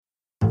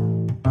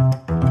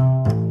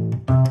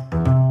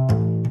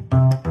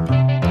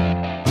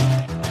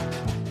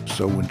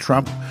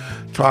Trump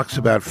talks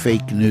about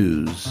fake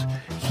news,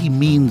 he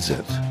means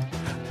it,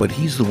 but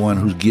he's the one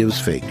who gives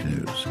fake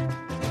news.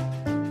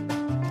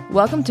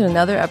 Welcome to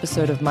another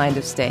episode of Mind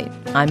of State.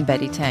 I'm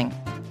Betty Tang.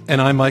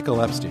 And I'm Michael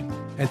Epstein.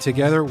 And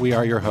together we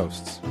are your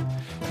hosts.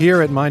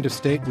 Here at Mind of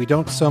State, we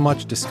don't so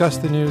much discuss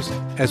the news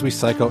as we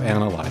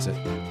psychoanalyze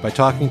it by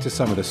talking to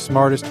some of the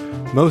smartest,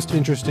 most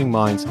interesting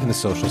minds in the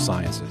social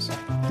sciences.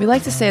 We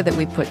like to say that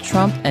we put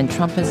Trump and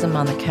Trumpism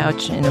on the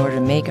couch in order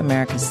to make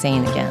America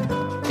sane again.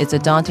 It's a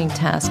daunting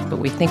task, but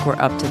we think we're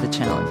up to the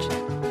challenge.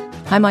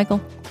 Hi, Michael.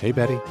 Hey,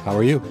 Betty. How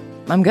are you?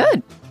 I'm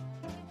good.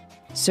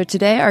 So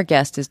today our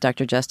guest is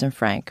Dr. Justin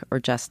Frank, or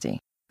Justy.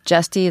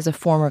 Justy is a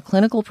former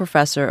clinical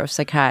professor of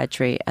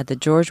psychiatry at the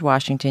George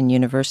Washington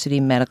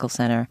University Medical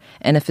Center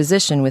and a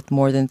physician with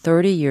more than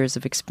 30 years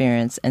of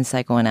experience in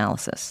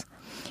psychoanalysis.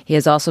 He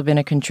has also been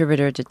a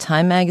contributor to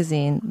Time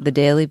Magazine, The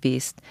Daily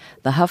Beast,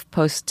 The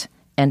HuffPost,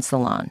 and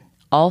Salon.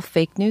 All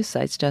fake news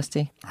sites,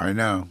 Justy. I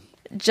know.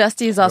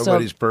 Justy is also...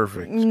 Nobody's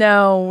perfect.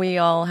 No, we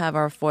all have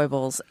our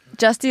foibles.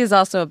 Justy is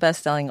also a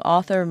best-selling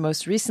author,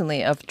 most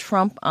recently of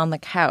Trump on the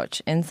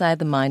Couch, Inside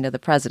the Mind of the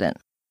President.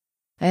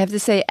 I have to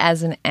say,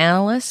 as an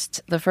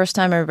analyst, the first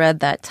time I read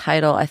that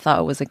title, I thought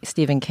it was a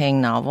Stephen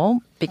King novel,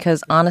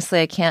 because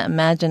honestly, I can't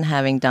imagine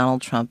having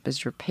Donald Trump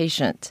as your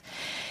patient.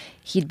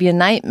 He'd be a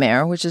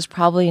nightmare, which is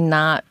probably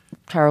not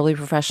terribly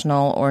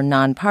professional or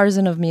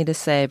nonpartisan of me to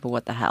say, but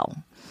what the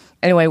hell.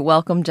 Anyway,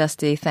 welcome,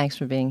 Justy. Thanks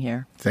for being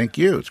here. Thank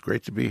you. It's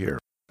great to be here.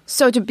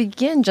 So to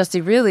begin,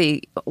 Justy,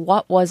 really,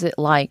 what was it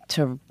like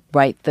to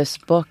write this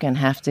book and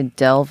have to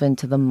delve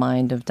into the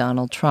mind of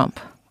Donald Trump?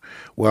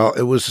 Well,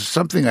 it was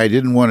something I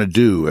didn't want to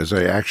do, as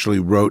I actually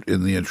wrote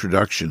in the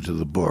introduction to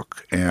the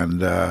book.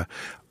 And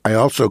I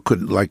also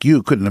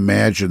couldn't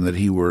imagine that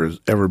he would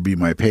ever be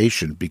my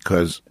patient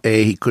because,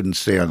 A, he couldn't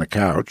stay on the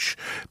couch,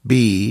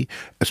 B,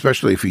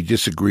 especially if he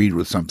disagreed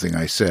with something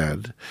I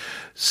said,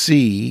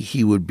 C,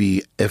 he would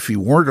be, if he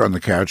weren't on the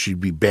couch, he'd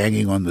be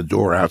banging on the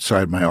door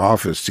outside my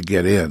office to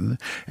get in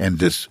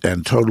and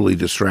totally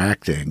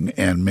distracting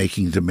and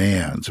making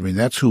demands. I mean,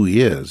 that's who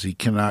he is. He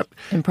cannot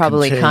And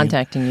probably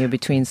contacting you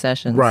between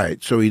sessions.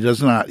 Right. So he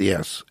does not,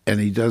 yes. And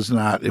he does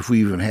not, if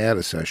we even had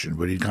a session,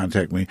 but he'd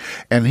contact me.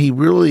 And he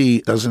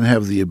really doesn't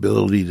have the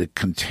ability to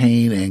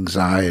contain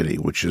anxiety,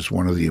 which is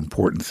one of the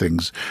important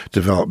things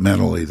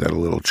developmentally that a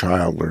little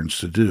child learns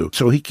to do.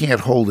 So he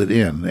can't hold it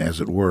in,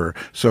 as it were.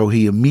 So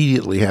he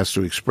immediately has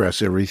to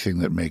express everything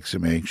that makes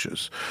him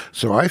anxious.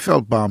 So I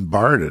felt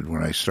bombarded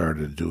when I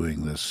started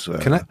doing this.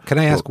 Can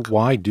I ask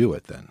why do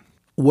it then?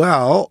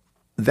 Well,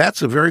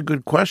 that's a very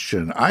good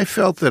question. I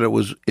felt that it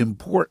was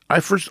important.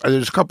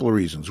 There's a couple of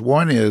reasons.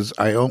 One is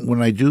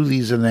when I do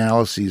these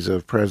analyses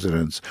of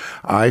presidents,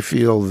 I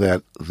feel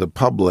that the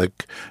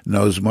public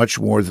knows much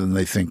more than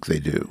they think they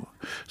do.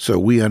 So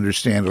we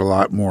understand a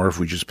lot more if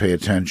we just pay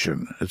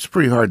attention. It's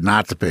pretty hard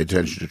not to pay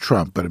attention to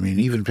Trump, but I mean,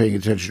 even paying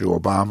attention to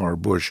Obama or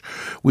Bush,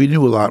 we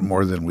knew a lot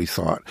more than we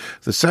thought.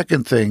 The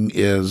second thing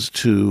is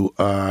to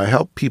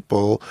help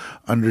people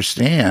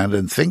understand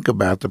and think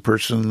about the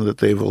person that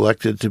they've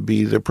elected to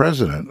be the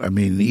president. I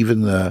mean,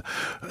 even a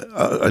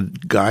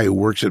guy who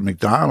works at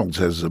McDonald's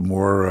has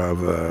more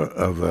of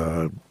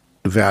a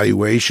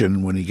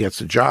evaluation when he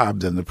gets a job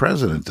than the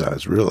president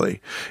does,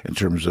 really, in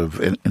terms of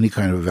any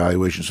kind of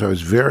evaluation. So I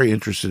was very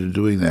interested in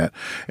doing that.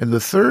 And the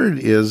third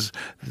is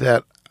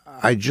that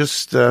I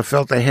just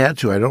felt I had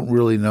to. I don't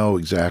really know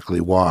exactly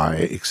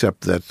why,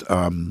 except that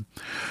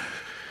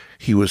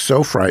he was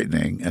so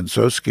frightening and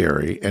so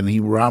scary, and he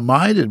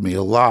reminded me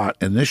a lot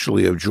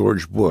initially of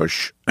George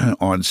Bush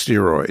on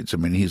steroids. I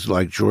mean, he's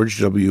like George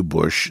W.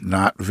 Bush,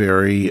 not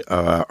very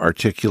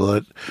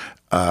articulate,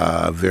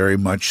 very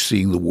much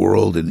seeing the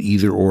world in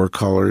either-or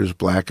colors,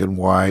 black and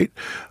white,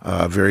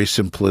 very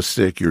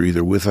simplistic. You're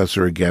either with us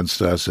or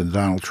against us, and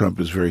Donald Trump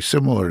is very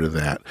similar to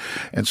that.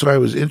 And so I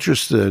was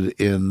interested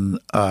in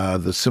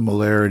the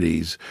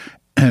similarities,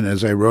 and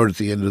as I wrote at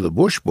the end of the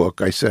Bush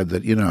book, I said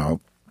that,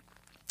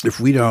 if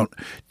we don't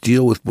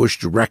deal with Bush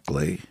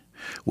directly,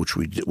 which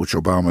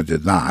Obama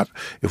did not,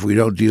 if we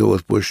don't deal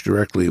with Bush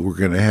directly, we're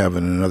going to have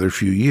in another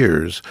few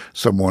years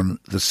someone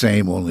the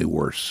same, only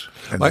worse.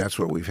 And that's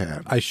what we've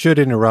had. I should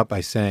interrupt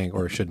by saying,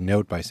 or should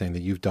note by saying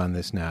that you've done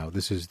this now.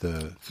 This is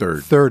the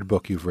third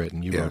book you've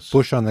written. You wrote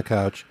Bush on the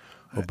Couch,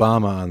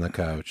 Obama on the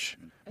Couch.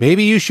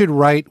 Maybe you should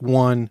write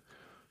one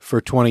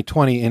for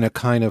 2020 in a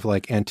kind of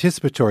like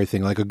anticipatory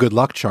thing, like a good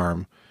luck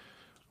charm,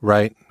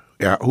 right?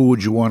 Yeah, who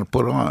would you want to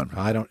put on?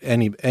 I don't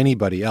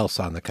anybody else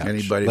on the couch.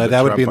 Anybody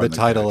that would Trump be the on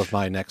title couch. of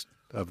my next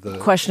of the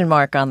question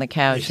mark on the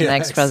couch, Yeah,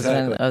 next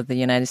president exactly. of the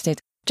United States.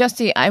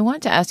 Justy, I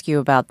want to ask you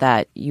about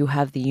that. You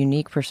have the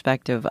unique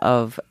perspective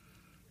of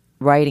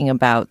writing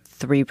about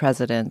three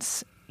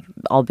presidents,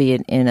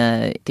 albeit in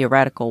a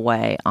theoretical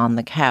way, on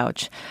the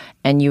couch.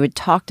 And you had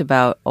talked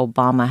about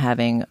Obama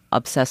having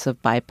obsessive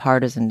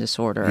bipartisan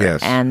disorder.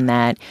 Yes. And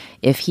that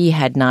if he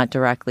had not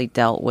directly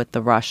dealt with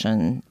the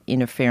Russian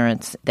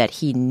interference that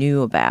he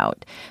knew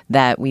about,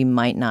 that we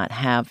might not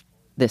have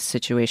this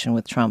situation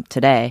with Trump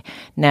today.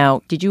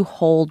 Now, did you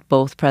hold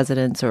both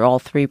presidents or all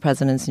three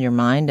presidents in your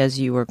mind as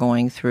you were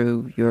going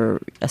through your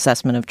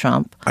assessment of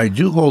Trump? I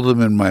do hold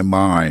them in my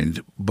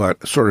mind,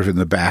 but sort of in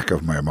the back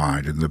of my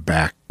mind, in the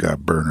back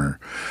burner,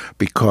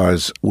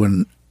 because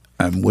when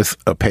I'm with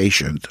a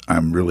patient,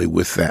 I'm really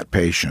with that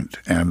patient,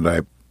 and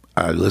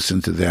I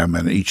listen to them,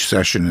 and each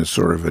session is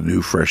sort of a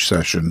new, fresh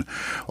session,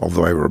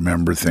 although I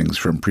remember things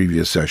from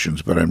previous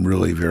sessions, but I'm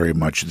really very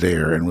much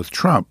there. And with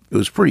Trump, it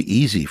was pretty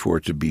easy for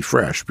it to be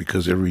fresh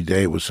because every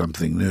day was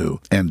something new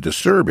and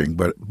disturbing,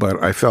 but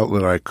I felt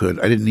that I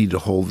didn't need to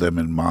hold them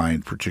in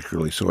mind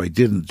particularly, so I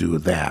didn't do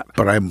that.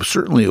 But I'm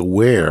certainly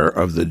aware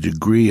of the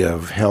degree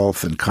of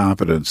health and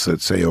competence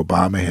that, say,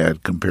 Obama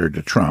had compared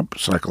to Trump,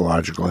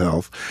 psychological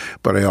health,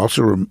 but I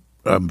also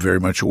I'm very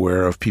much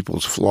aware of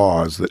people's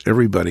flaws, that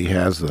everybody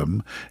has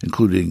them,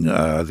 including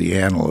the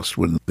analyst.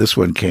 When this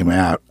one came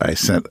out, I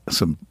sent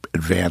some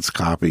advance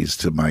copies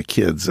to my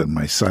kids, and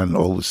my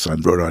oldest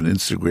son, wrote on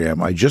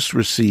Instagram, "I just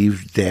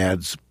received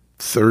Dad's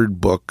third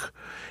book,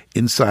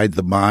 Inside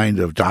the Mind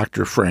of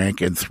Dr.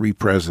 Frank and Three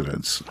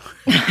Presidents."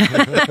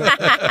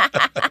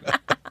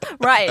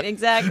 Right,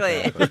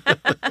 exactly.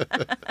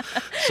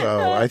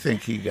 So I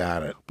think he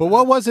got it. But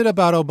what was it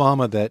about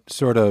Obama that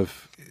sort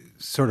of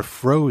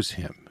froze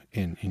him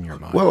in your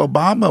mind? Well,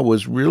 Obama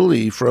was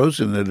really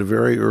frozen at a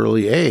very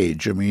early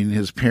age. I mean,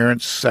 his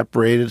parents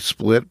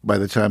split by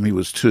the time he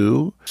was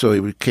 2. So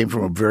he came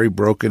from a very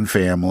broken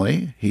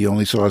family. He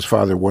only saw his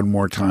father one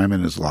more time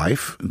in his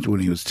life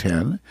when he was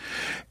 10.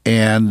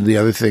 And the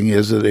other thing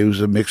is that it was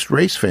a mixed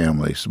race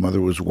family. His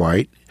mother was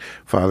white,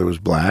 father was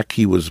black.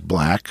 He was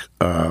black,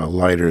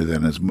 lighter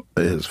than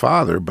his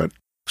father, but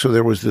so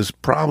there was this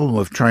problem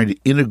of trying to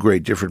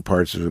integrate different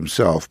parts of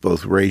himself,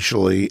 both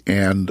racially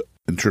and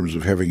in terms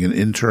of having an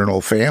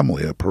internal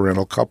family, a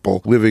parental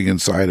couple living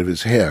inside of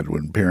his head.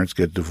 When parents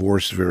get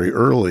divorced very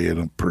early in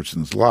a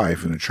person's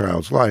life, in a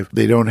child's life,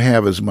 they don't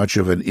have as much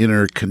of an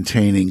inner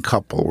containing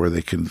couple where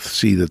they can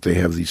see that they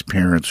have these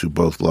parents who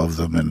both love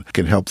them and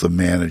can help them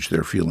manage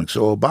their feelings.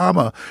 So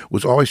Obama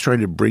was always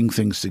trying to bring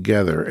things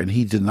together, and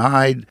he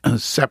denied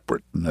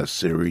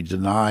separateness, or he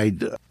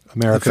denied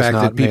America's the fact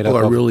not that people made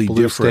up are really of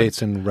blue different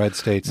states and red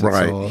states. And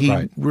right. so, He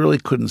right. really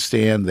couldn't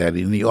stand that.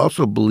 And he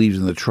also believes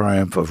in the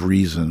triumph of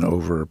reason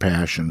over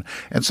passion.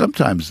 And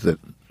sometimes that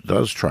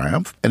does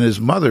triumph. And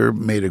his mother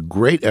made a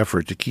great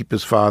effort to keep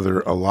his father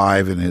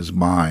alive in his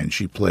mind.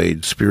 She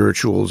played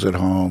spirituals at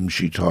home.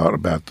 She taught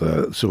about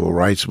the civil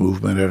rights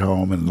movement at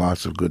home and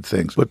lots of good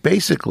things. But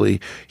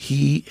basically,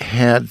 he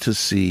had to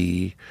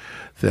see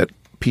that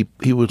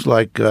he was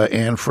like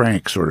Anne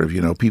Frank, sort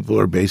of, people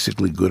are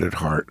basically good at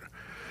heart.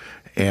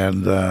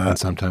 And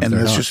sometimes and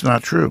they're that's not. just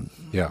not true.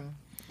 Yeah.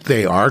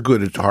 They are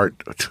good at heart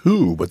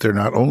too, but they're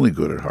not only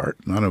good at heart.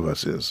 None of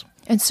us is.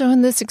 And so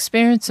in this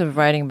experience of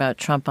writing about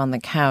Trump on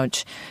the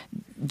couch,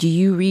 do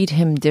you read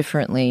him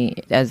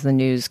differently as the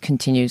news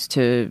continues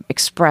to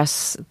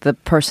express the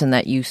person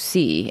that you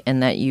see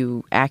and that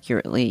you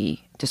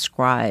accurately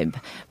describe,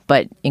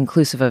 but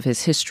inclusive of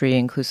his history,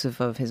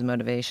 inclusive of his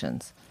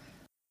motivations?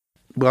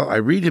 Well, I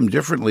read him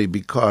differently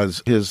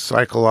because his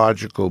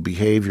psychological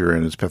behavior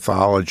and his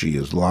pathology,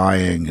 his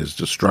lying, his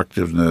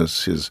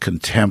destructiveness, his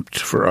contempt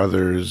for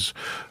others,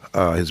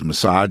 his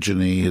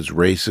misogyny, his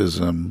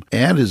racism,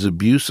 and his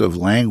abuse of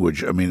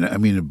language. I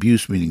mean,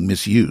 abuse meaning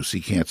misuse. He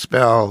can't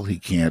spell. He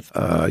can't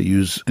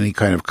use any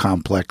kind of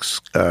complex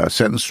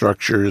sentence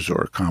structures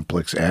or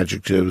complex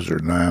adjectives or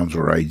nouns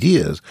or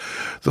ideas.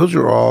 Those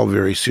are all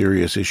very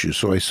serious issues.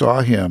 So I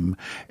saw him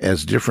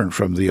as different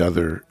from the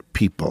other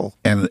people.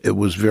 And it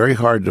was very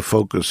hard to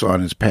focus on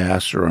his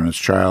past or on his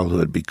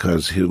childhood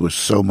because he was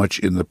so much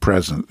in the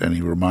present. And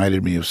he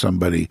reminded me of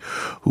somebody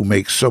who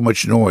makes so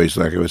much noise,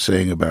 like I was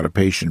saying about a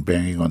patient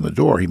banging on the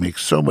door. He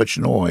makes so much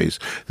noise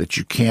that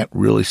you can't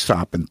really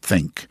stop and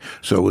think.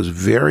 So it was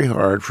very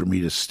hard for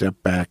me to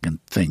step back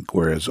and think,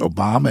 whereas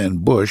Obama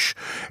and Bush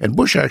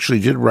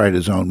actually did write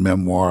his own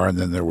memoir, and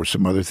then there were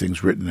some other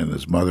things written, and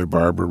his mother,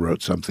 Barbara,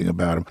 wrote something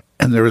about him.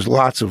 And there was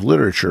lots of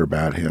literature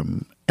about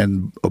him.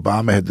 And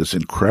Obama had this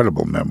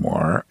incredible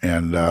memoir,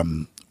 and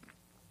a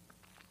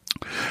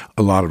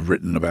lot of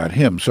written about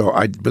him.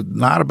 But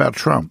not about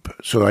Trump.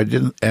 So I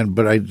didn't,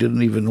 but I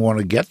didn't even want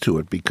to get to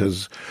it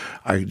because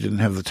I didn't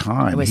have the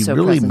time. He so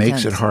really present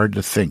makes tense. it hard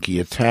to think.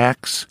 He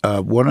attacks.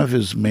 One of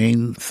his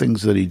main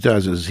things that he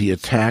does is he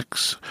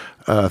attacks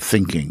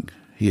thinking.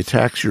 He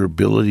attacks your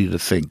ability to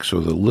think. So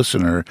the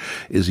listener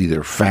is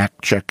either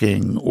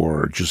fact-checking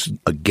or just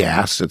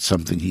aghast at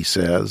something he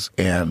says,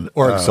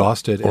 or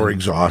exhausted,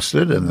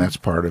 and that's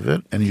part of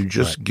it. And you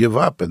just give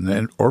up,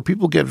 or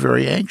people get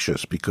very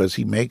anxious because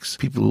he makes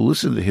people who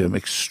listen to him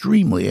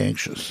extremely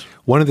anxious.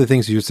 One of the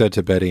things you said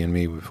to Betty and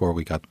me before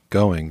we got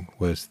going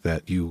was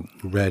that you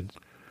read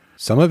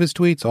some of his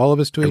tweets, all of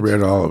his tweets. I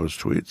read all of his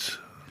tweets.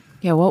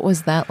 Yeah, what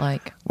was that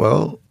like?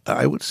 Well,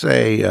 I would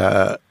say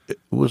it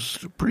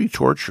was pretty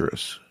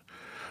torturous.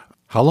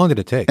 How long did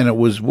it take? And it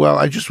was, well,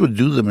 I just would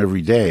do them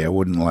every day. I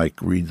wouldn't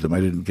read them.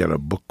 I didn't get a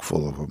book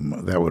full of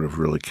them. That would have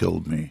really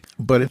killed me.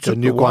 But it's a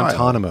new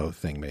Guantanamo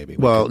thing, maybe.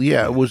 Well,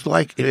 yeah, it was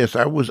like, yes,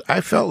 I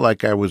felt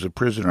like I was a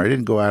prisoner. I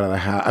didn't go out of the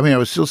house. I mean, I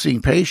was still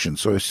seeing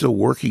patients, so I was still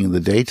working in the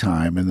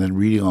daytime and then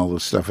reading all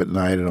this stuff at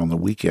night and on the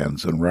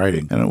weekends and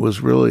writing. And it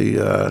was really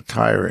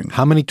tiring.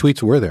 How many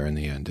tweets were there in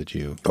the end? Did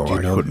you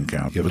I couldn't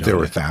count, but there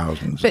were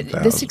thousands. But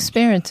this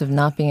experience of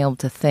not being able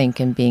to think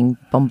and being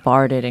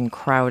bombarded and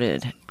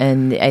crowded,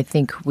 and I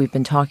think we've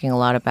been talking a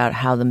lot about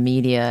how the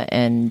media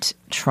and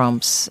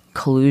Trump's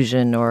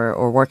collusion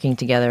or working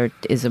together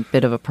is a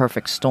bit of a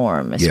perfect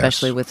storm,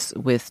 especially with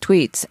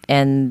tweets.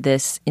 And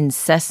this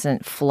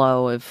incessant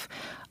flow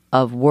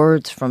of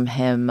words from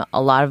him,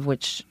 a lot of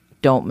which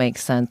don't make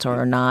sense or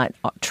are not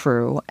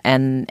true,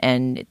 and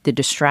the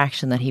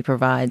distraction that he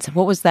provides.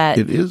 What was that?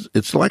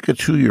 It's like a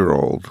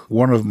 2-year-old.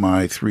 One of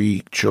my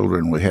 3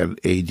 children had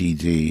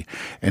ADD,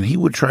 and he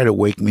would try to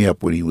wake me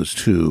up when he was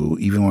 2,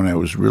 even when I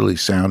was really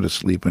sound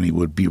asleep, and he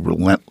would be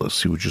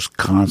relentless. He would just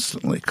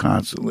constantly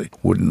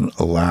wouldn't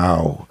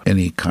allow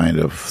any kind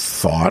of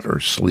thought or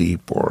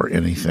sleep or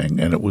anything,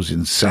 and it was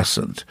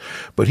incessant.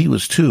 But he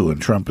was 2, and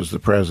Trump is the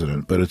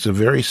president. But it's a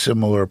very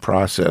similar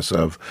process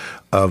of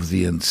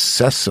the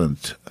incessant,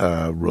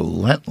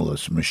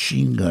 relentless,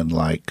 machine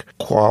gun-like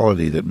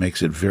quality that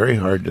makes it very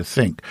hard to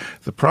think.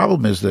 The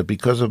problem is that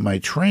because of my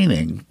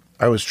training,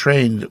 I was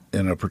trained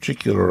in a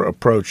particular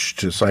approach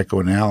to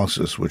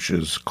psychoanalysis, which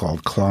is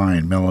called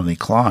Klein, Melanie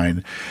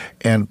Klein,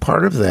 and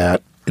part of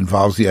that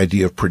involves the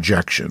idea of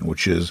projection,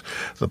 which is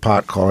the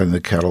pot calling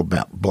the kettle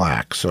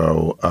black.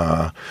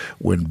 So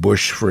when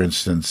Bush, for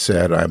instance,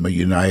 said, "I'm a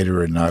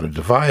uniter and not a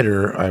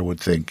divider," I would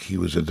think he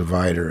was a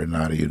divider and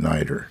not a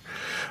uniter.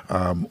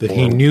 That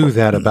he knew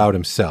that about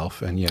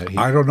himself, and yet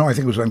I don't know. I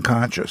think it was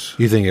unconscious.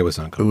 You think it was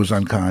unconscious? It was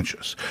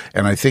unconscious.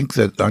 And I think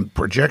that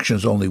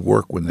projections only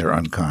work when they're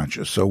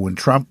unconscious. So when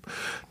Trump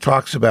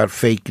talks about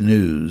fake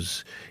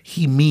news,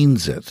 he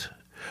means it.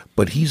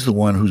 But he's the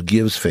one who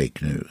gives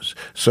fake news.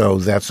 So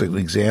that's an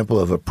example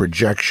of a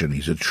projection.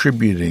 He's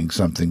attributing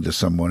something to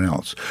someone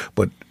else.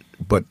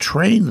 But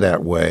trained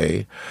that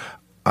way,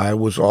 I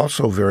was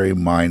also very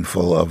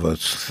mindful of a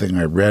thing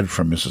I read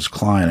from Mrs.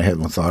 Klein. I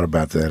hadn't thought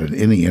about that in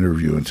any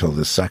interview until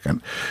this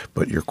second,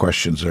 but your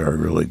questions are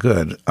really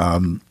good.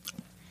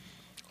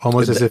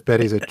 Almost as if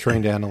Betty's a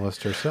trained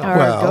analyst herself.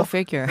 Well, go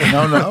figure.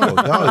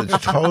 No,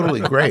 it's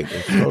totally great.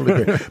 It's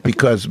totally great.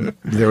 Because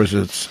there was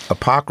this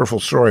apocryphal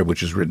story,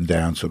 which is written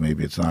down, so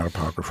maybe it's not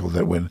apocryphal,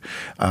 that when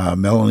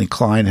Melanie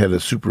Klein had a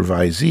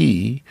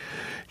supervisee,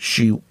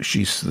 the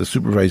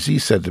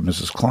supervisee said to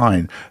Mrs.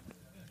 Klein,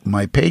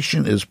 "My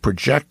patient is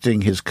projecting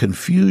his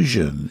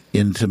confusion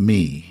into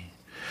me."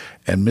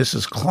 And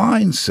Mrs.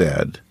 Klein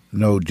said,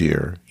 "No,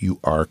 dear, you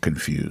are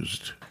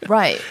confused."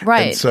 Right.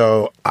 And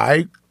so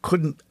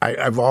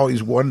I've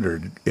always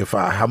wondered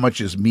how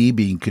much is me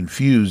being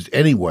confused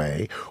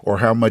anyway, or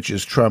how much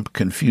is Trump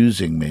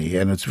confusing me.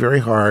 And it's very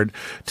hard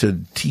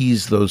to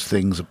tease those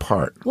things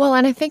apart. Well,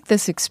 and I think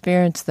this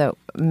experience that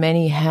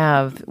many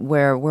have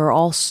where we're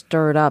all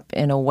stirred up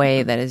in a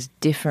way that is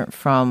different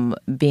from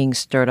being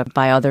stirred up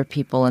by other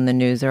people in the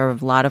news. There are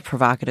a lot of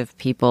provocative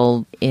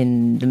people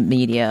in the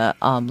media,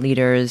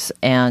 leaders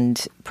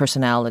and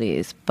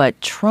personalities, but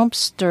Trump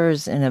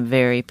stirs in a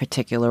very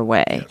particular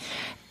way. Yes.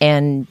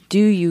 And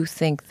do you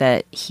think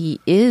that he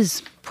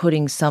is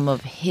putting some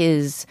of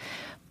his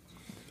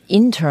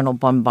internal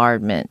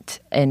bombardment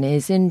and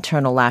his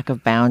internal lack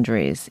of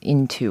boundaries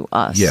into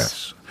us?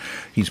 Yes.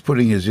 He's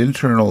putting his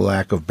internal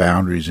lack of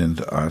boundaries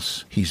into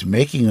us. He's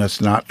making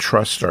us not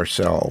trust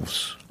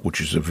ourselves,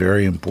 which is a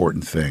very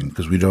important thing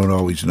because we don't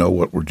always know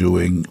what we're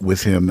doing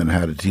with him and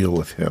how to deal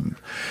with him.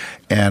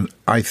 And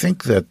I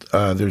think that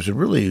there's a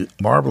really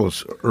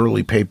marvelous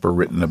early paper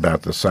written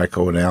about the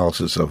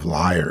psychoanalysis of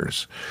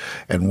liars.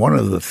 And one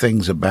of the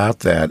things about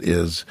that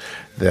is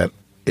that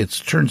it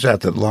turns out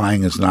that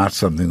lying is not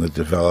something that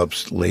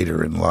develops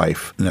later in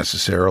life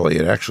necessarily.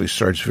 It actually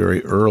starts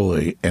very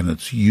early, and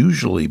it's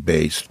usually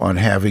based on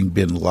having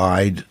been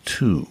lied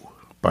to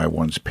by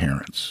one's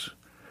parents.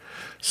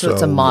 So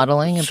it's a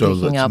modeling and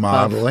picking up.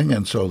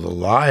 And so the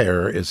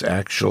liar is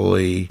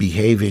actually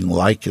behaving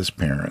like his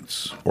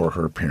parents or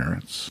her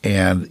parents,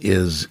 and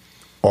is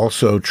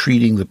also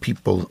treating the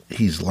people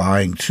he's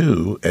lying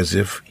to as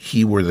if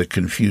they were the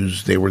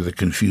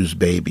confused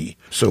baby.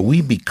 So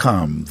we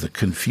become the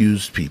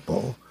confused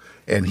people,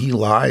 and he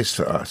lies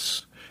to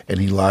us.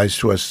 And he lies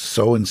to us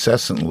so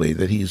incessantly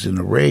that he's in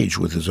a rage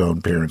with his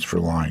own parents for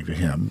lying to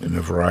him in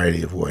a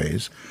variety of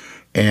ways.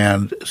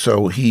 And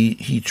so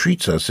he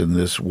treats us in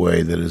this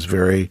way that is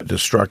very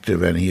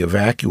destructive, and he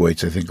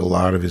evacuates, I think, a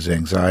lot of his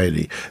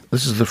anxiety.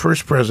 This is the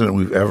first president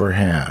we've ever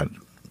had.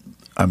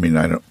 I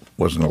mean,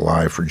 wasn't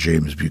alive for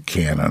James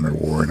Buchanan or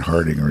Warren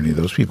Harding or any of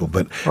those people,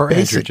 but or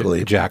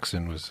basically Andrew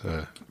Jackson was.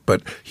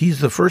 But he's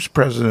the first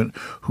president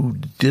who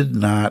did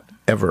not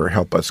ever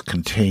help us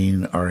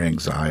contain our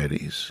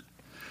anxieties.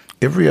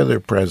 Every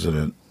other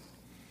president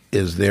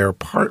is there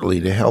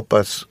partly to help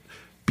us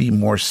be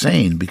more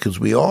sane, because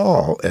we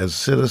all, as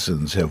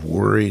citizens, have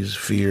worries,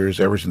 fears.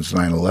 Ever since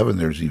 9/11,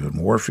 there's even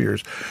more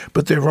fears.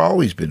 But there have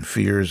always been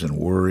fears and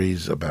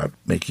worries about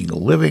making a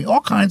living,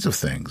 all kinds of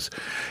things.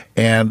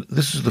 And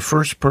this is the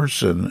first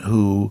person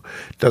who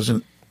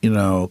doesn't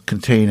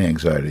contain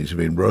anxieties. I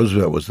mean,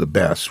 Roosevelt was the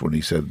best when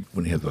he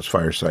had those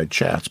fireside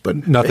chats,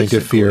 but nothing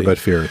to fear but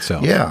fear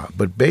itself. Yeah,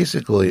 but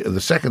basically,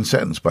 the second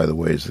sentence, by the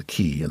way, is the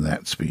key in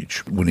that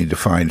speech. When he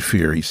defined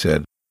fear, he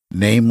said,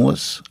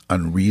 nameless,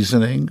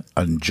 unreasoning,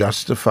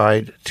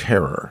 unjustified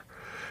terror,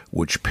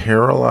 which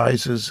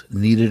paralyzes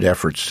needed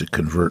efforts to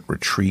convert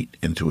retreat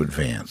into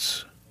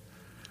advance.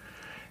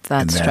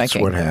 That's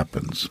striking. What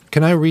happens.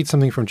 Can I read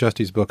something from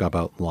Justy's book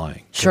about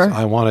lying? Sure.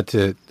 I wanted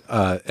to,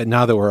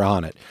 now that we're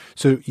on it.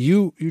 So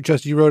you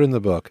wrote in the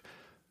book,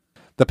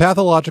 the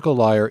pathological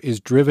liar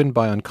is driven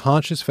by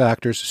unconscious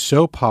factors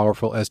so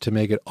powerful as to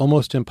make it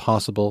almost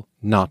impossible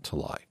not to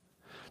lie.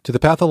 To the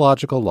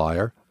pathological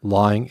liar,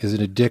 lying is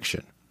an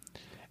addiction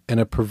and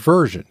a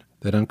perversion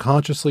that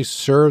unconsciously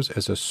serves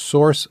as a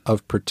source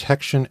of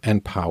protection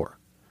and power,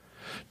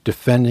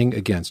 defending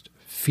against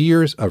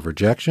fears of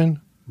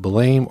rejection,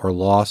 blame, or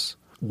loss,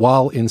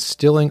 while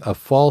instilling a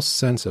false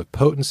sense of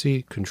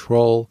potency,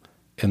 control,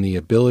 and the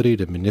ability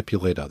to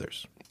manipulate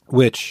others,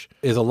 which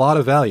is a lot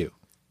of value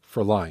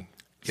for lying.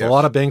 It's a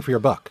lot of bang for your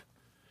buck.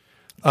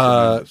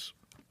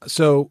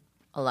 So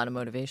a lot of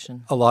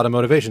motivation. A lot of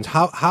motivations.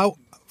 How?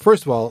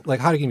 First of all,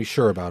 how do you be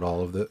sure about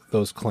all of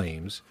those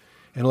claims?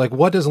 And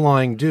what does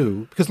lying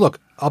do? Because look,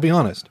 I'll be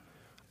honest,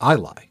 I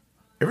lie.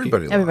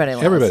 Everybody lies.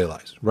 Everybody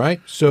lies,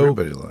 right? So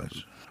everybody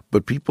lies.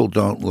 But people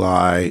don't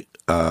lie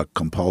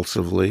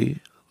compulsively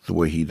the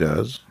way he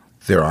does.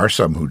 There are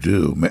some who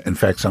do. In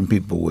fact, some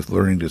people with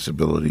learning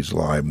disabilities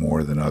lie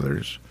more than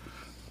others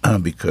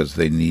because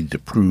they need to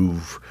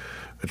prove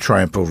a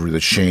triumph over the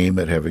shame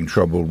at having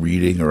trouble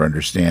reading or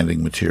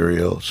understanding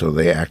material, so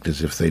they act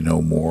as if they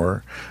know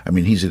more. I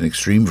mean, he's an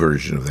extreme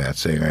version of that,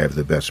 saying I have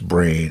the best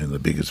brain and the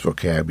biggest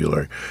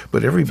vocabulary.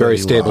 But everybody very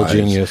stable lies.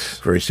 Genius.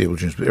 Very stable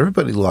genius. But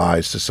everybody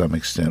lies to some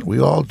extent. We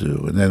all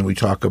do. And then we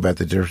talk about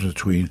the difference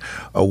between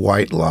a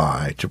white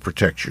lie to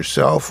protect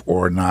yourself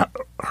or not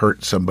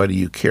hurt somebody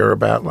you care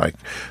about, like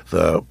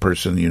the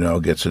person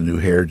gets a new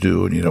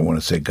hairdo and you don't want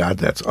to say, God,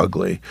 that's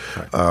ugly.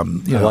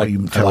 Right.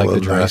 You tell a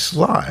nice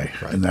lie.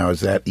 Right. And now, is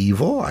that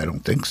evil? I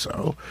don't think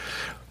so.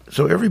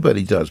 So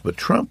everybody does. But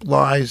Trump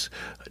lies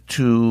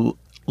to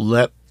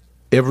let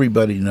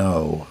everybody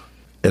know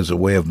as a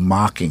way of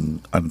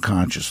mocking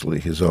unconsciously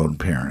his own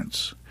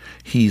parents.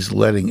 He's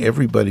letting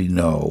everybody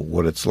know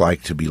what it's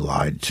like to be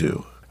lied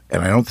to.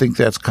 And I don't think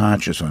that's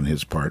conscious on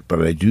his part,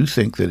 but I do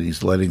think that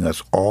he's letting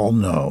us all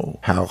know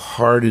how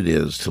hard it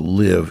is to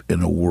live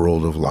in a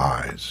world of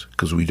lies,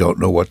 because we don't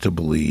know what to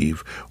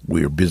believe.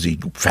 We're busy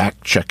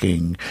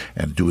fact-checking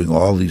and doing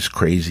all these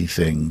crazy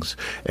things.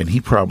 And he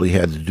probably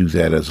had to do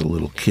that as a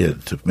little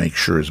kid to make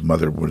sure his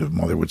mother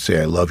would say,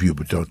 I love you,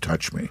 but don't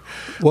touch me.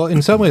 Well,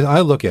 in some ways,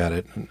 I look at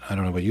it, and I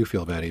don't know what you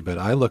feel, Betty, but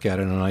I look at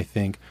it and I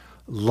think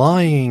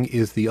lying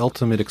is the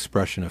ultimate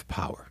expression of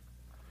power.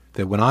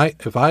 That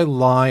if I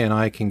lie and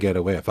I can get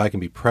away, if I can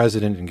be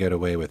president and get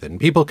away with it, and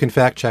people can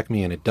fact check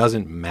me and it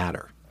doesn't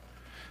matter,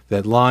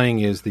 that lying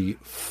is the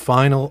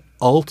final,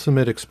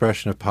 ultimate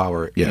expression of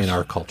power in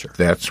our culture.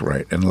 That's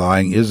right. And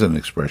lying is an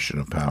expression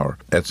of power.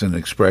 That's an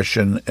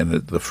expression, and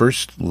the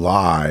first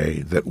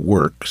lie that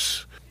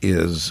works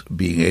is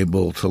being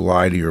able to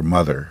lie to your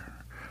mother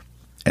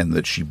and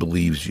that she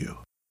believes you.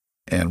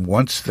 And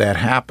once that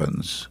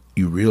happens,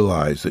 you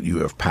realize that you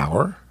have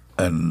power.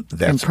 And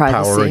that's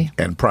power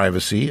and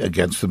privacy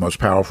against the most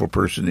powerful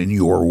person in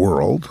your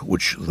world,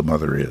 which the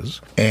mother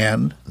is,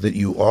 and that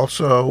you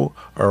also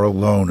are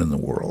alone in the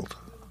world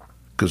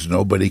because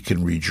nobody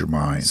can read your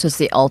mind. So it's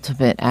the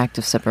ultimate act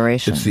of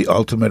separation. It's the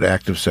ultimate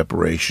act of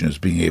separation, is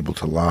being able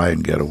to lie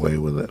and get away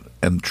with it.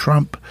 And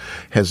Trump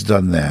has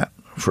done that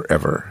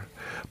forever.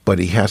 But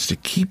he has to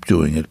keep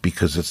doing it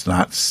because it's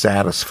not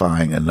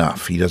satisfying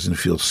enough. He doesn't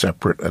feel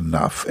separate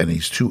enough, and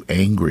he's too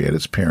angry at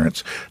his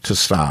parents to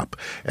stop.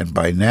 And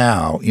by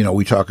now,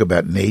 we talk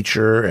about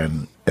nature,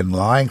 and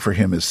lying for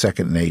him is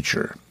second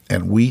nature.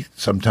 And we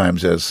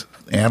sometimes, as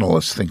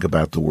analysts, think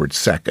about the word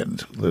second,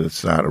 that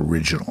it's not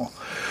original.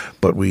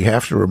 But we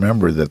have to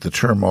remember that the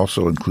term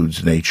also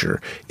includes nature.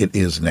 It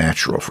is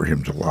natural for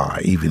him to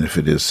lie, even if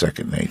it is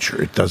second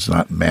nature. It does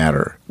not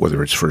matter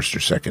whether it's first or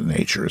second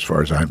nature, as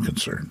far as I'm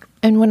concerned.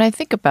 And when I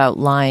think about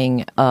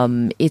lying,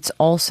 it's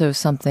also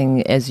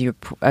something, as we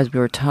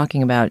were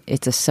talking about,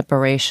 it's a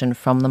separation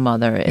from the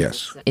mother.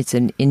 It's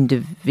an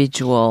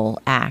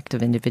individual act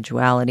of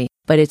individuality,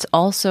 but it's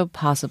also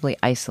possibly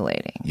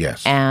isolating.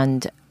 Yes.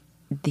 And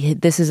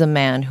this is a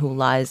man who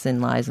lies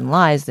and lies and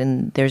lies,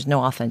 and there's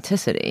no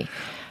authenticity.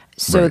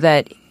 So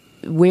that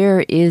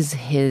where is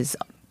his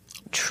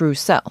true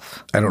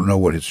self? I don't know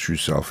what his true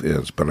self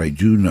is, but I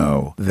do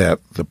know that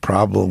the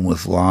problem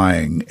with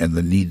lying and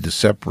the need to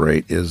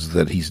separate is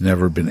that he's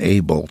never been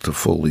able to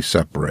fully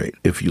separate.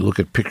 If you look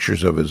at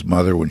pictures of his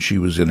mother when she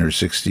was in her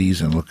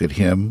 60s and look at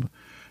him,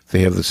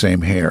 they have the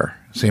same hair.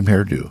 Same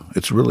hairdo.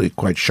 It's really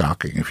quite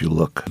shocking if you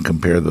look and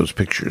compare those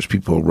pictures.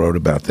 People wrote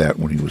about that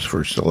when he was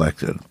first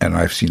elected, and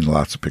I've seen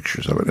lots of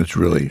pictures of it. It's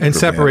really and dramatic.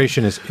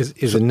 Separation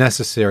is a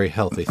necessary,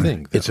 healthy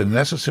thing. Though. It's a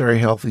necessary,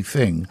 healthy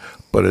thing,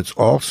 but it's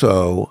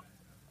also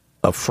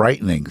a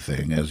frightening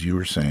thing, as you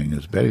were saying,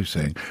 as Betty was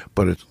saying,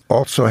 but it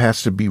also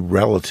has to be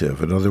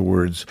relative. In other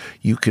words,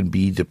 you can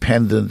be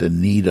dependent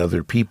and need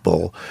other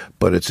people,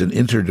 but it's an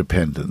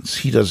interdependence.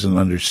 He doesn't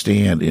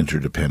understand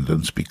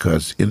interdependence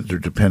because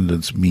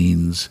interdependence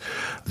means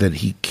that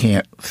he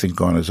can't think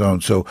on his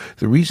own. So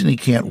the reason he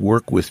can't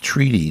work with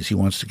treaties, he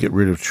wants to get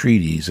rid of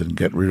treaties and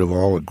get rid of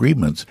all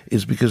agreements,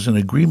 is because an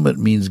agreement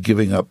means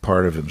giving up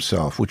part of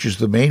himself, which is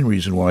the main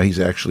reason why he's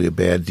actually a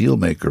bad deal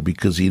maker,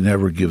 because he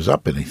never gives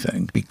up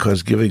anything. Because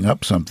giving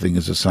up something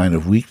is a sign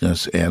of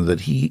weakness, and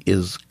that he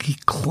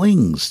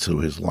clings to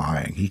his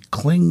lying. He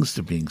clings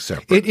to being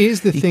separate. It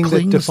is the thing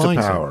that defines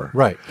power. Him.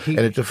 Right. And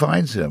it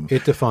defines him.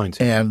 It defines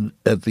him. And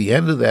at the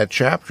end of that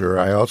chapter,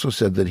 I also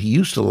said that he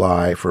used to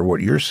lie for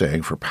what you're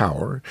saying, for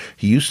power.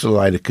 He used to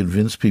lie to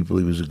convince people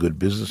he was a good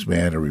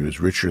businessman or he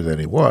was richer than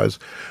he was.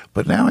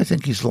 But now I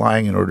think he's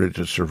lying in order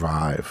to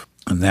survive.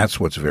 And that's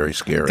what's very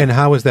scary. And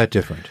how is that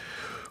different?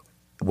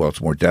 Well, it's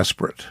more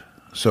desperate.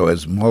 So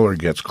as Mueller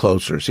gets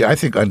closer, see, I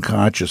think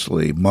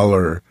unconsciously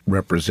Mueller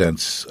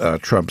represents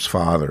Trump's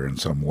father in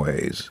some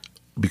ways,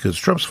 because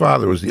Trump's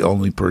father was the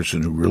only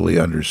person who really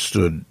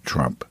understood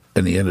Trump,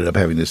 and he ended up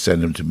having to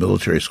send him to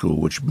military school,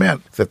 which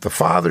meant that the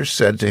father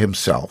said to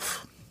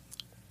himself,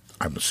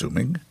 I'm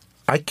assuming,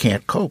 I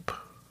can't cope.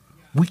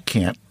 We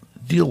can't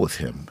deal with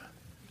him.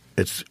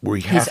 He's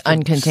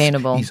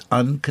uncontainable. He's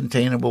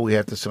uncontainable. We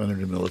have to send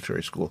him to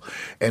military school,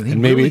 and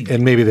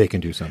maybe they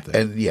can do something.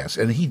 And yes,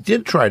 and he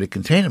did try to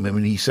contain him. I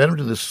mean, he sent him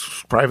to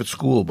this private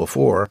school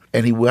before,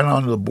 and he went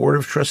on to the board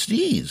of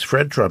trustees.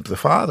 Fred Trump, the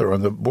father,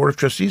 on the board of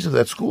trustees of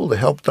that school to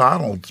help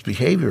Donald's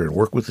behavior and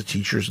work with the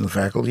teachers and the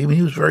faculty. I mean,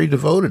 he was very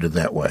devoted in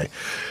that way.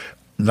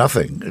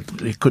 Nothing.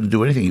 He couldn't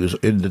do anything. He was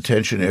in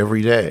detention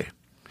every day.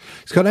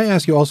 Scott, I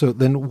ask you also,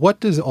 then what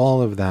does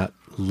all of that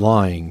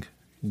lying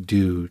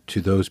do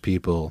to those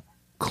people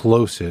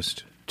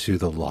closest to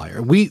the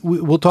liar?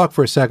 We'll talk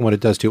for a second what it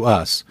does to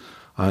us,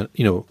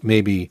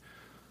 maybe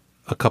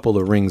a couple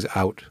of rings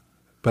out.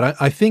 But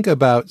I think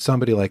about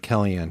somebody like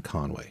Kellyanne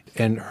Conway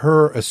and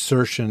her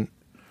assertion,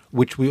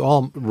 which we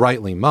all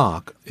rightly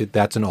mock,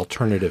 that's an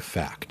alternative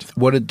fact.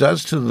 What it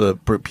does to the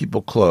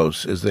people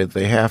close is that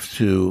they have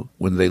to,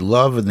 when they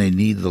love and they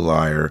need the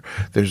liar,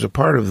 there's a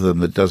part of them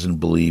that doesn't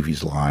believe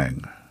he's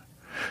lying.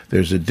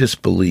 There's a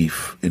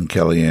disbelief in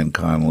Kellyanne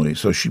Conway,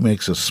 so she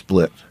makes a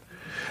split.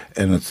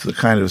 And it's the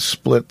kind of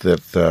split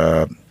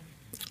that,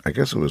 I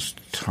guess it was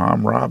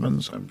Tom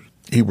Robbins.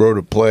 He wrote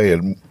a play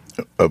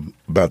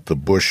about the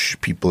Bush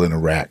people in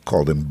Iraq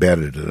called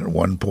Embedded. And at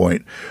one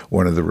point,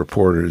 one of the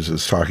reporters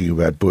is talking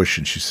about Bush,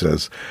 and she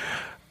says,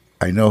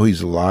 I know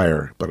he's a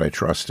liar, but I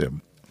trust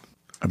him.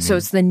 So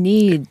it's the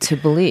need to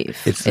believe.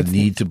 It's the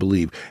need to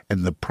believe.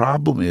 And the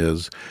problem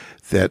is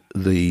that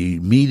the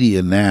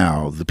media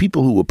now, the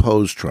people who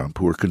oppose Trump,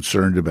 who are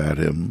concerned about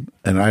him,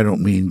 and I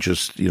don't mean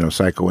just,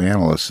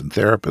 psychoanalysts and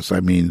therapists. I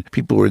mean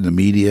people who are in the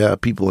media,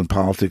 people in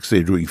politics,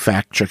 they're doing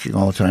fact-checking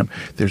all the time.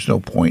 There's no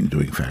point in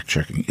doing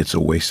fact-checking. It's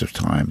a waste of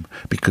time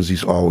because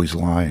he's always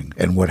lying.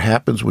 And what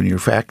happens when your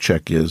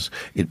fact-check is,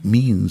 it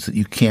means that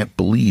you can't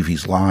believe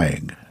he's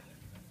lying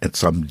at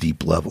some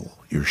deep level.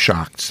 You're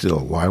shocked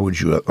still. Why would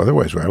you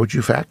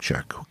fact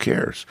check? Who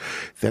cares?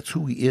 That's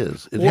who he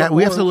is. We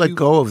have to let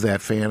go of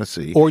that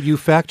fantasy. Or you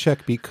fact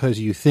check because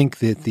you think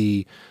that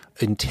the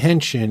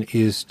intention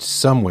is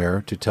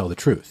somewhere to tell the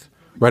truth.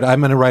 Right?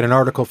 I'm going to write an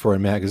article for a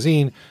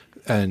magazine,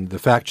 and the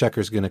fact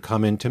checker is going to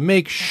come in to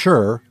make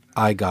sure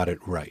I got it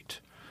right.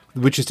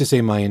 Which is to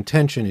say, my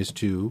intention is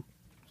to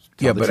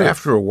tell the truth.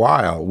 After a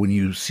while, when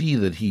you see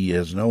that he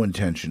has no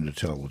intention to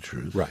tell the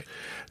truth, right?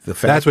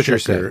 That's what you're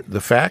saying.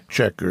 The fact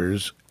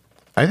checkers,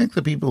 I think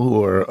the people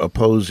who are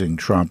opposing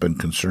Trump and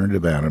concerned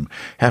about him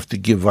have to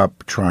give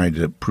up trying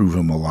to prove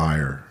him a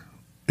liar.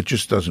 It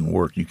just doesn't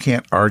work. You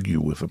can't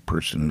argue with a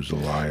person who's a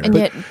liar. And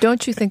yet,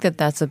 don't you think that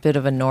that's a bit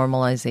of a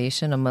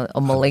normalization, a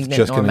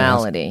malignant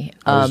normality?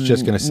 I was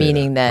just going to say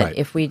meaning that right.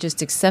 If we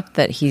just accept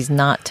that he's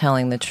not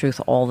telling the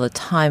truth all the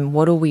time,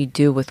 what do we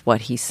do with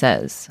what he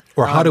says?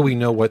 Or how do we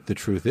know what the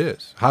truth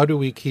is? How do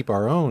we keep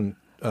our own?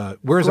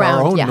 Where's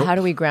our own? How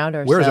do we ground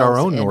ourselves where's our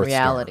own in North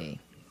reality? Star?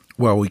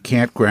 Well, we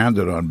can't ground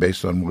it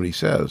based on what he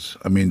says.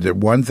 I mean, the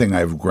one thing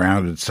I've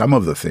grounded some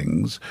of the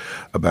things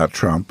about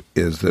Trump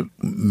is that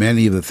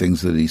many of the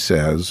things that he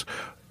says,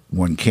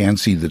 one can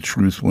see the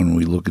truth when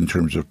we look in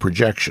terms of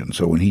projection.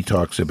 So when he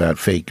talks about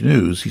fake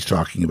news, he's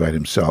talking about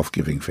himself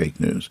giving fake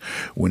news.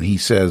 When he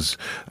says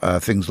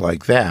things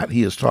like that,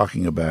 he is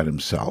talking about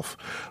himself.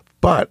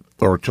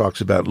 or talks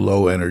about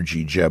low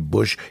energy Jeb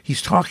Bush.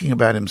 He's talking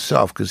about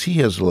himself because he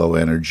has low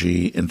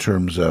energy in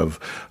terms of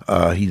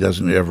he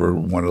doesn't ever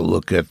want to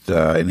look at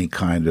any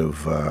kind of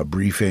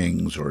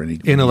briefings or any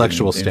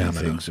intellectual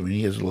stamina. I mean,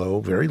 he has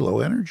very low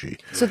energy.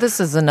 So this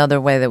is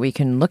another way that we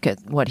can look at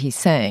what he's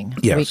saying.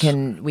 Yes.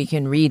 We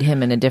can read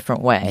him in a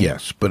different way.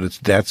 Yes, but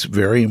that's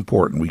very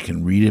important. We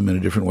can read him in a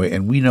different way,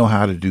 and we know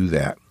how to do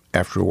that.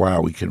 After a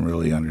while, we can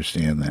really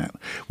understand that.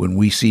 When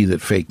we see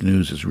that fake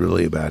news is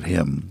really about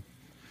him.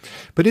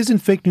 But isn't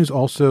fake news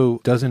also,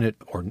 doesn't it,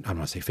 or I'm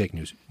not say fake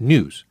news,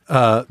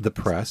 the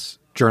press,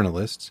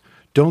 journalists,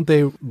 don't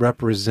they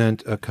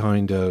represent a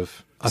kind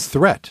of a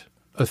threat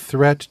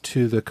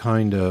to the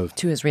kind of...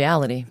 To his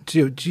reality.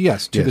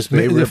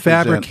 The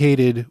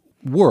fabricated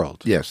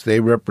world. Yes, they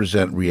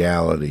represent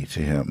reality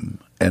to him,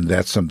 and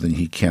that's something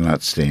he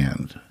cannot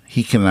stand.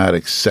 He cannot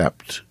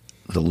accept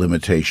the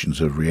limitations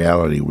of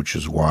reality, which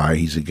is why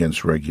he's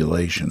against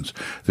regulations.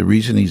 The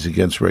reason he's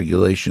against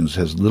regulations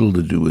has little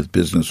to do with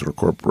business or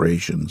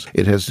corporations.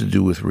 It has to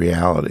do with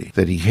reality,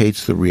 that he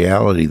hates the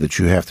reality that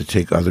you have to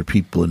take other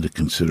people into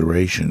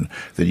consideration,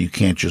 that you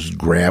can't just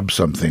grab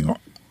something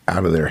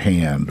out of their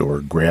hand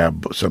or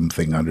grab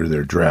something under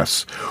their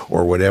dress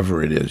or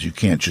whatever it is. You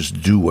can't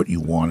just do what you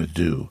want to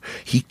do.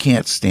 He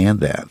can't stand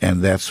that,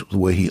 and that's the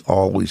way he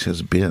always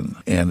has been.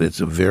 And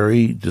it's a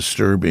very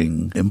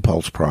disturbing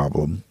impulse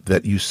problem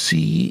that you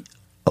see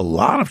a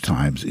lot of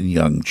times in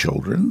young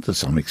children to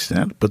some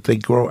extent, but they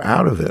grow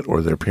out of it,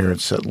 or their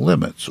parents set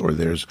limits, or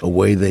there's a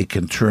way they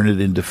can turn it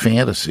into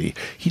fantasy.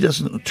 He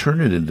doesn't turn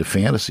it into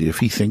fantasy. If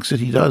he thinks it,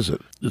 he does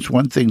it. It's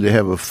one thing to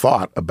have a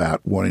thought about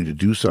wanting to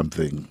do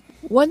something.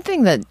 One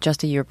thing that,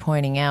 Justy, you're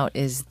pointing out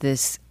is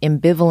this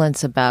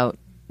ambivalence about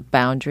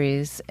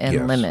boundaries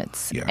and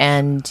limits. Yes.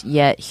 And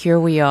yet here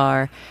we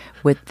are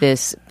with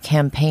this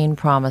campaign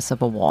promise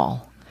of a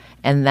wall.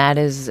 And that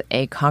is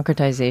a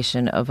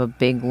concretization of a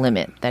big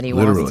limit that he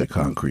literally wants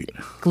to...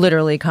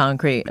 Literally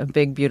concrete, a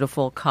big,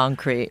 beautiful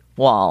concrete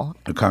wall.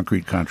 A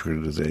concrete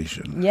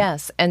concretization.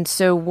 Yes. And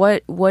so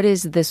what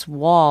is this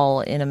wall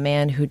in a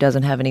man who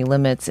doesn't have any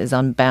limits, is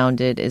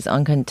unbounded, is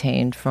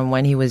uncontained from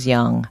when he was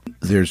young?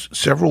 There's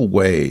several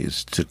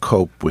ways to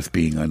cope with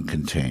being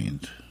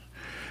uncontained.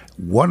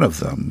 One of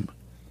them,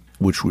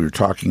 which we were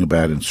talking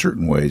about in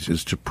certain ways,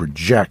 is to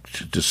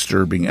project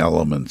disturbing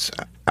elements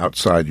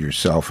outside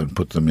yourself and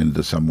put them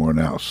into someone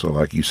else. So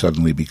like you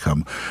suddenly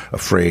become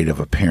afraid of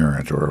a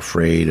parent or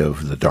afraid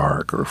of the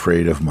dark or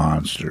afraid of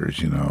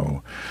monsters,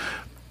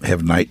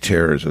 have night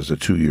terrors as a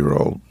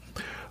 2-year-old.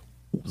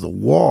 The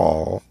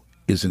wall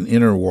is an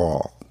inner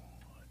wall,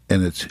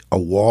 and it's a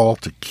wall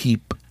to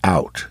keep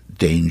out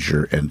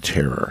danger and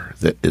terror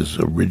that is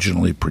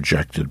originally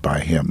projected by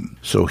him.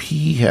 So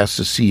he has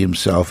to see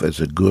himself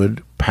as a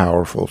good,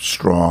 powerful,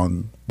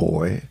 strong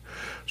boy,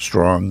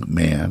 strong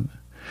man,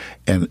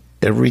 and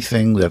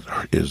everything that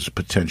is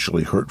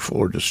potentially hurtful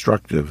or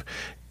destructive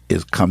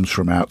comes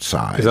from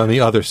outside. Is on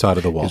the other side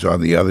of the wall. Is on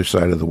the other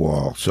side of the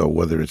wall. So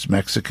whether it's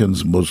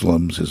Mexicans,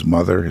 Muslims, his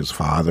mother, his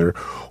father,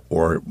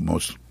 or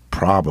most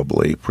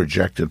probably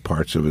projected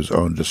parts of his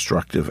own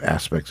destructive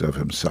aspects of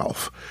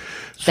himself.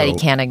 That he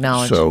can't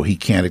acknowledge. So he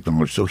can't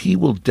acknowledge. So he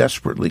will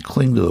desperately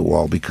cling to the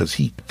wall because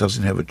he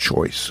doesn't have a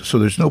choice. So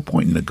there's no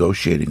point in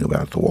negotiating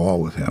about the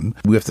wall with him.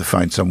 We have to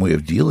find some way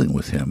of dealing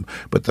with him.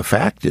 But the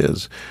fact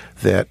is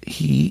that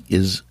he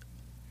is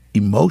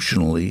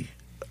emotionally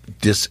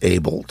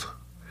disabled.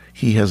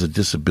 He has a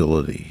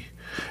disability.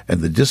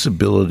 And the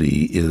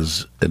disability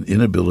is an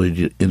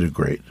inability to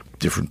integrate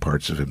different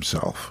parts of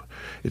himself.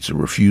 It's a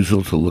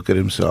refusal to look at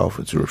himself.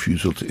 It's a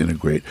refusal to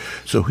integrate.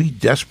 So he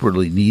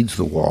desperately needs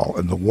the wall,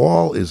 and the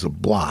wall is a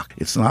block.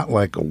 It's not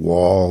like a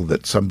wall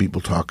that some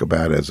people talk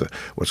about as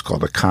what's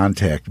called a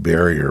contact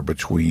barrier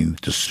between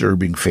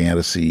disturbing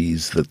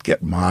fantasies that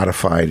get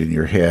modified in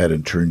your head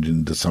and turned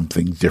into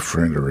something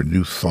different or a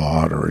new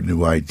thought or a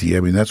new idea.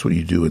 I mean, that's what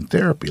you do in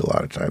therapy a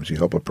lot of times. You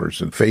help a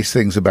person face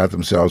things about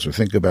themselves or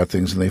think about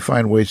things, and they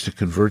find ways to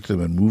convert them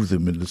and move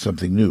them into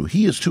something new.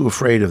 He is too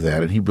afraid of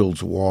that, and he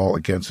builds a wall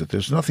against it.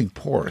 There's nothing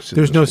porous.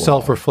 There's no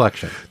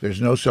self-reflection.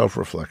 There's no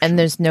self-reflection. And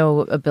there's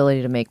no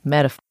ability to make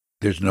metaphors.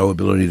 There's no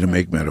ability to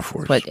make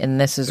metaphors. And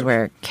this is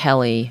where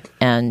Kelly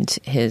and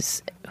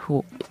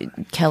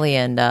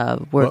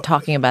we're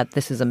talking about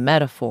this is a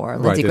metaphor.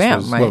 Lindsey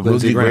Graham, right? Well,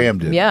 Lindsey Graham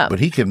did. Yeah. But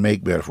he can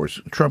make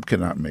metaphors. Trump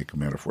cannot make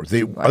metaphors.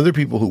 Other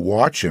people who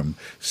watch him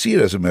see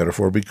it as a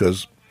metaphor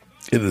because,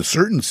 in a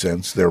certain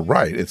sense, they're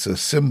right. It's a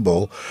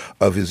symbol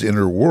of his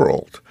inner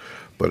world.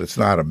 But it's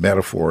not a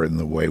metaphor in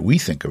the way we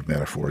think of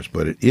metaphors,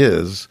 but it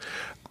is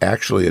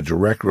actually a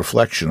direct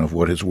reflection of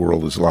what his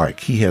world is like.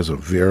 He has a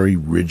very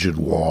rigid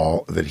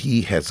wall that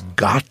he has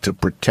got to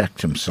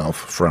protect himself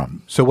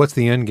from. So what's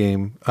the end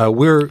game?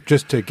 We're,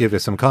 just to give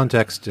us some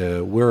context,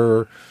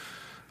 we're,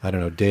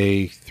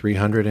 day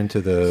 300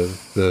 into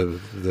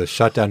the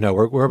shutdown. No,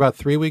 we're about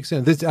 3 weeks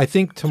in. I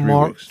think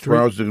tomorrow's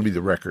going to be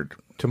the record.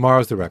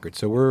 Tomorrow's the record.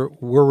 So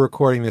we're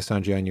recording this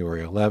on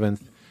January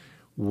 11th.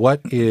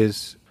 What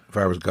is if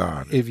I was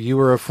God. If you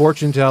were a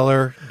fortune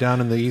teller down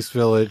in the East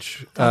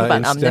Village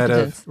instead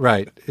of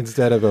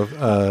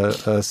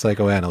a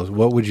psychoanalyst,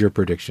 what would your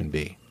prediction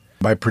be?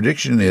 My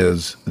prediction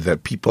is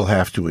that people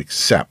have to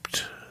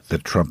accept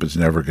that Trump is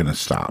never going to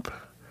stop.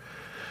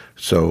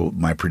 So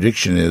my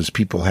prediction is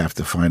people have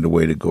to find a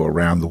way to go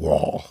around the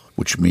wall,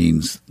 which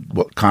means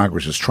what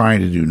Congress is trying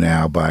to do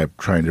now by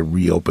trying to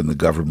reopen the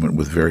government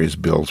with various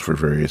bills for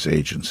various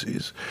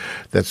agencies.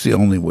 That's the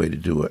only way to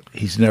do it.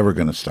 He's never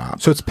going to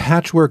stop. So it's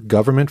patchwork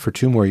government for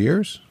 2 more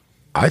years?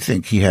 I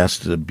think he has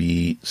to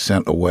be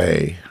sent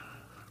away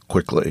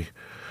quickly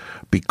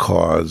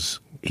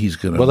because he's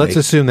going to let's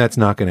assume that's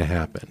not going to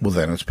happen. Well,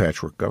 then it's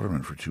patchwork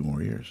government for 2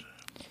 more years.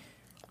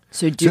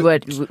 So do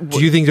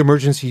you think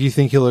emergency? Do you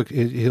think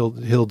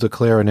he'll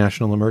declare a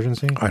national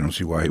emergency? I don't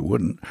see why he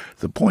wouldn't.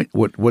 The point,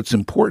 what's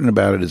important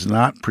about it is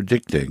not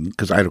predicting,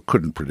 because I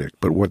couldn't predict.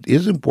 But what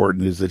is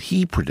important is that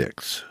he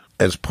predicts.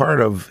 As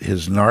part of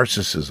his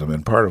narcissism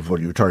and part of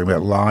what you were talking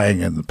about,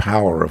 lying and the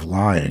power of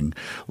lying,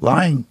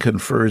 lying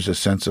confers a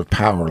sense of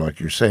power, like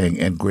you're saying,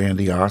 and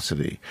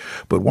grandiosity.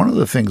 But one of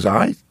the things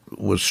I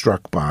was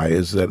struck by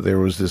is that there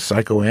was this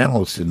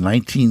psychoanalyst in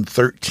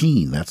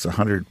 1913, that's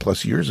 100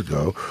 plus years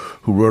ago,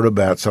 who wrote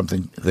about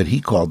something that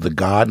he called the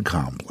God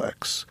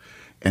complex.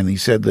 And he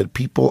said that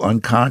people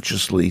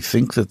unconsciously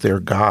think that they're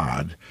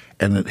God,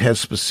 and it has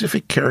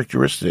specific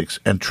characteristics,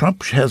 and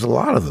Trump has a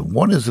lot of them.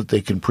 One is that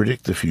they can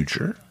predict the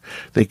future.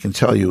 They can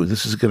tell you,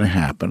 this is going to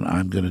happen,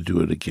 I'm going to do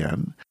it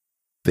again.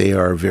 They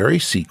are very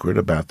secret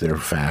about their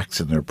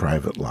facts and their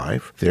private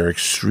life. They're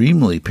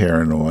extremely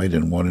paranoid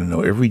and want to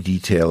know every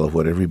detail of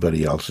what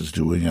everybody else is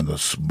doing, and the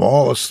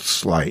smallest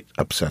slight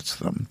upsets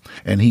them.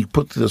 And he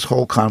put this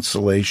whole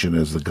constellation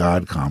as the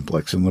God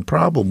complex. And the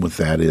problem with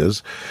that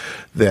is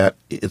that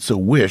it's a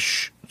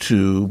wish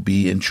to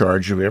be in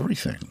charge of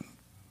everything.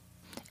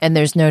 And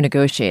there's no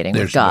negotiating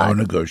with God.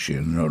 There's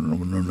no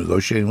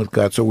negotiating with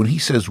God. So when he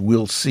says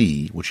we'll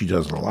see, which he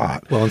does a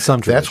lot, well, in some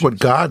that's what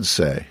gods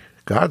say.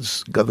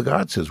 The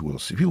God says we'll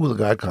see. People with the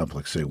God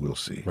complex say we'll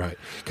see. Right.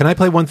 Can I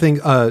play one thing?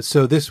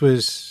 So this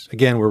was,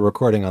 again, we're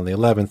recording on the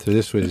 11th. So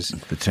this was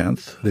the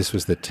 10th. This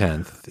was the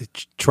 10th.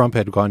 Trump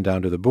had gone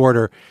down to the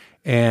border,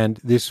 and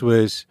this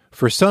was,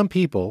 for some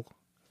people,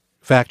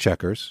 fact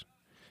checkers,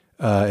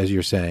 as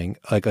you're saying,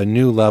 like a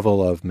new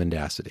level of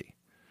mendacity,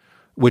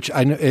 which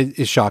I know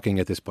is shocking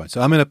at this point.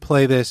 So I'm going to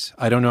play this.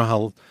 I don't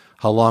know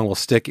how long we'll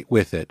stick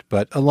with it,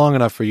 but long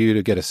enough for you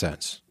to get a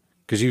sense.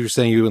 Because you were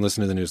saying you didn't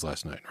listen to the news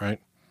last night, right?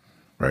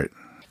 Right.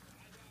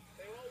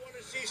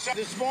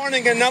 This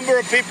morning, a number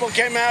of people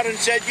came out and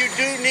said you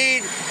do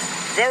need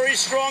very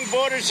strong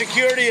border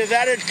security, and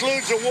that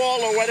includes a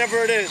wall or whatever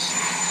it is.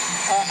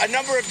 A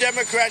number of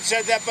Democrats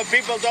said that, but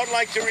people don't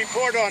like to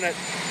report on it.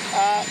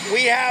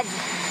 We have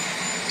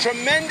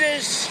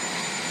tremendous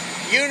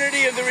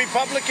unity in the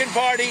Republican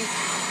Party.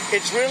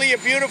 It's really a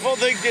beautiful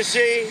thing to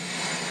see.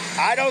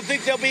 I don't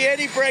think there'll be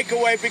any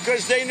breakaway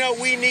because they know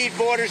we need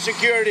border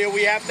security and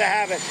we have to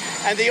have it.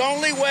 And the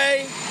only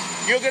way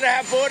you're going to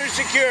have border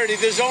security,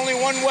 there's only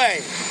one way.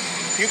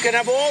 You can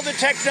have all the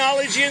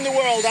technology in the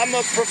world. I'm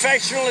a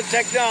professional in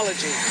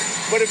technology.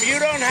 But if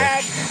you don't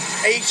have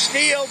a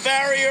steel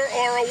barrier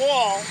or a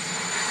wall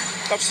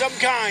of some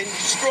kind,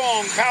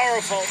 strong,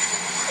 powerful,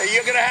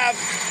 you're going to have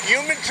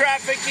human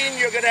trafficking.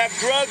 You're going to have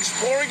drugs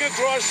pouring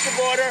across the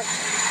border.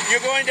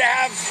 You're going to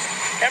have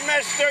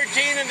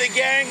MS-13 and the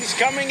gangs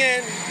coming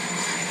in.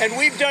 And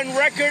we've done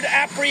record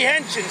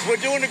apprehensions. We're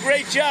doing a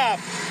great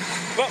job.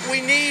 But we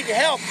need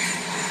help.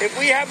 If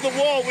we have the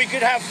wall, we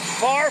could have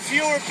far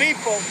fewer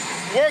people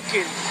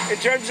working in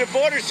terms of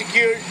border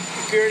security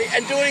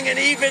and doing an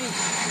even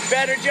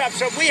better job.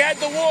 So if we had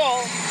the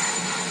wall,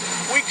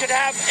 we could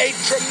have a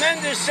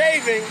tremendous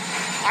saving.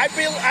 I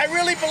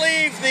really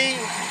believe the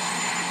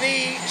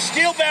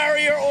steel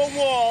barrier or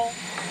wall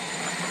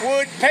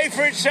would pay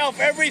for itself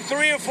every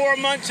 3 or 4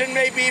 months and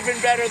maybe even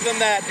better than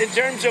that in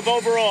terms of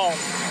overall.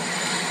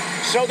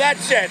 So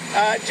that's it.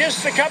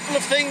 Just a couple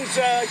of things,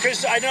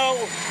 because I know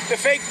the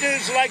fake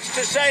news likes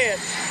to say it.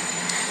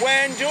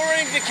 When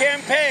during the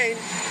campaign,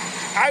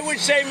 I would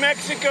say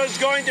Mexico's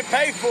going to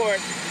pay for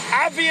it.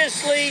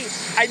 Obviously,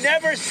 I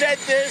never said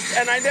this,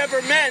 and I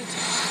never meant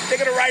they're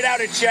going to write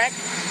out a check.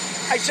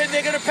 I said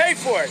they're going to pay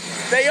for it.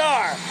 They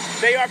are.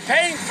 They are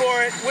paying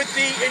for it with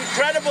the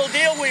incredible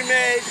deal we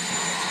made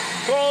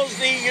called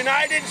the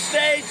United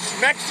States,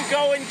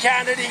 Mexico, and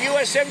Canada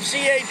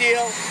USMCA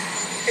deal.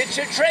 It's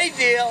a trade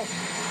deal.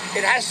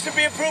 It has to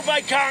be approved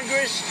by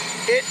Congress.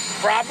 It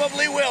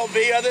probably will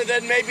be, other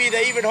than maybe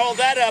they even hold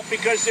that up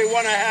because they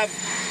want to have,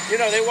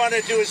 they want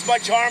to do as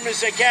much harm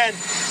as they can,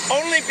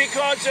 only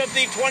because of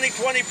the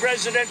 2020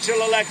 presidential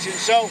election.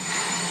 So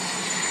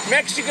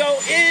Mexico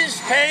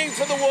is paying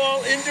for the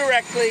wall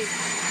indirectly.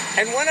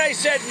 And when I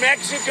said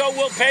Mexico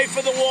will pay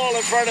for the wall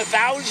in front of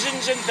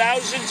thousands and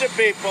thousands of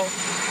people,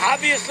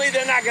 obviously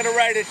they're not going to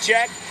write a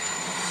check,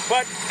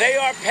 but they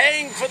are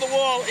paying for the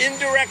wall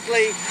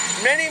indirectly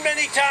many,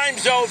 many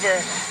times over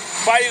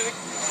by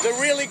the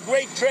really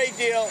great trade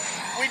deal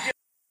we did.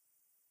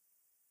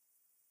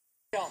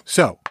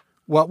 So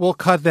Well, we'll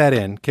cut that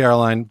in,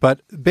 Caroline.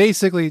 But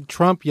basically,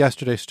 Trump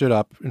yesterday stood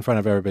up in front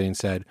of everybody and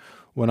said,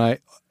 "When I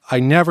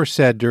never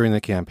said during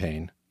the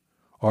campaign,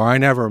 or I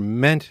never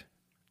meant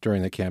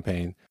during the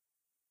campaign,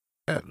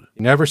 he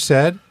never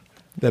said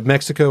that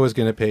Mexico was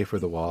going to pay for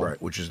the wall."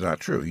 Right, which is not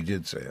true. He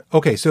did say it.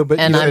 Okay, so but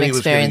and I'm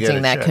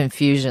experiencing that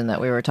confusion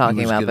that we were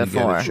talking about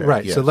before.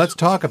 Right. Yes. So let's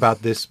talk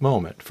about this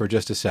moment for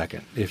just a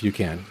second, if you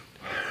can.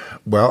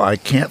 Well, I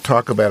can't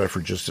talk about it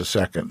for just a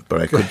second, but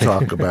I could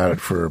talk about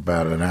it for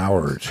about an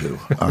hour or two.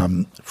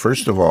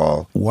 First of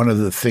all, one of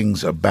the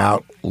things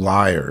about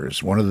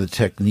liars, one of the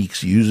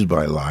techniques used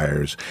by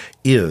liars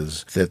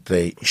is that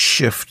they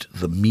shift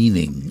the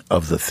meaning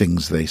of the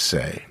things they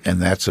say.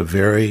 And that's a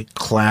very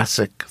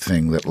classic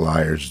thing that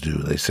liars do.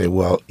 They say,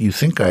 well, you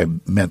think I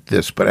meant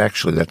this, but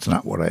actually that's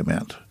not what I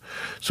meant.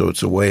 So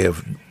it's a way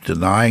of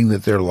denying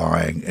that they're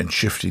lying and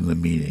shifting the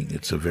meaning.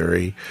 It's a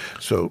very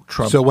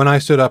Trump. So when I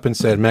stood up and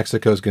said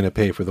Mexico's going to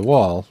pay for the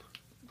wall,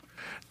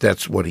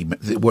 that's what he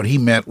meant. What he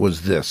meant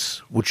was this,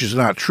 which is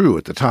not true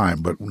at the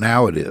time, but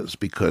now it is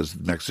because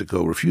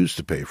Mexico refused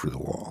to pay for the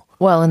wall.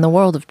 Well, in the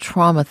world of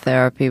trauma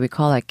therapy, we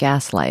call that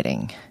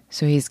gaslighting.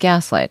 So he's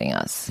gaslighting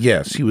us.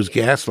 Yes, he was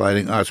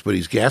gaslighting us, but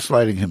he's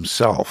gaslighting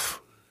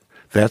himself.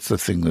 That's the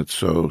thing that's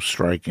so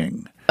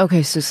striking.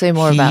 Okay, so say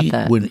more about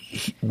that.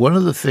 One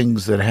of the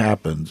things that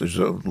happens, there's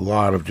a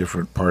lot of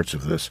different parts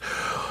of this.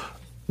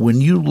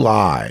 When you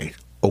lie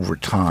over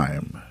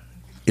time,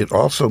 it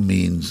also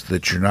means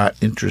that you're not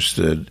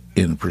interested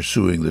in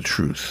pursuing the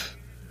truth.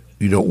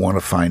 You don't want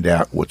to find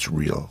out what's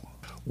real.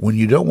 When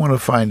you don't want to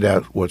find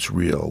out what's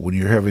real, when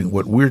you're having,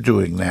 what we're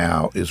doing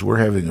now is we're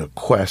having a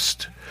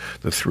quest,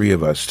 the three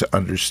of us, to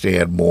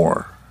understand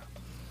more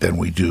than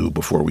we do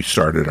before we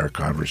started our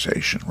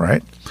conversation,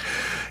 right?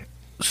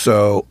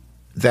 So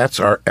that's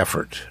our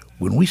effort.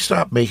 When we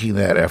stop making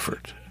that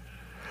effort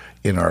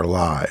in our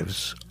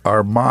lives,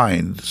 our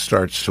mind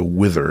starts to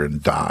wither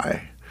and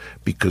die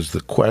because the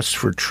quest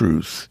for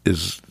truth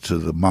is to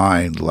the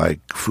mind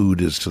like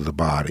food is to the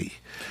body.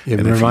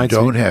 And if you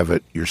don't have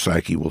it, your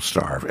psyche will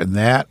starve. And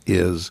that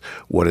is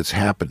what has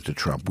happened to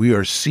Trump. We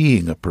are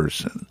seeing a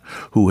person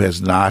who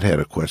has not had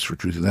a quest for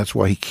truth, and that's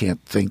why he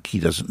can't think, he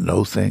doesn't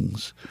know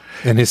things.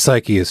 And his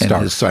psyche is starved.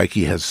 And his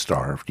psyche has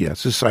starved,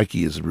 yes. His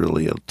psyche is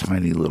really a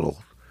tiny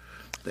little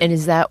thing. And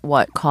is that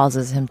what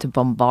causes him to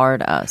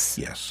bombard us?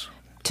 Yes.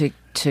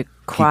 To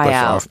cry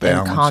out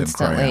and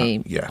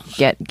constantly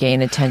Yes.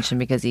 gain attention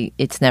because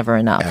it's never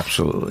enough.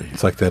 Absolutely.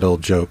 It's like that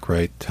old joke,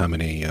 right? How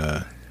many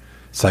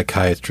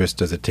psychiatrists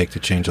does it take to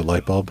change a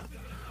light bulb?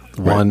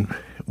 One,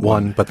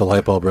 but the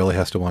light bulb really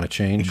has to want to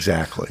change.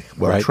 Exactly.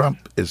 Well, right?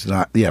 Trump is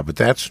not. Yeah, but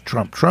that's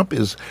Trump. Trump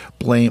is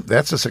blamed.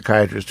 That's a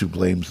psychiatrist who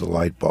blames the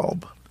light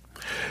bulb,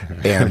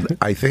 and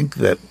I think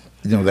that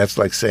that's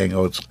like saying,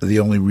 "Oh, it's the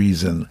only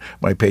reason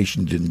my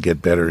patient didn't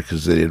get better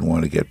because they didn't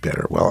want to get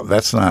better." Well,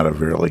 that's not a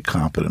really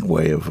competent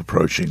way of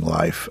approaching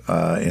life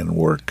in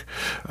work.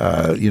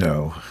 A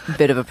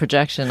bit of a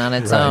projection on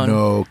its own.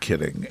 No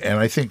kidding. And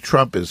I think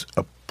Trump is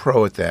a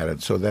pro at that,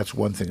 and so that's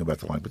one thing about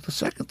the line. But the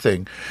second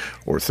thing,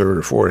 or third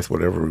or fourth,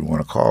 whatever we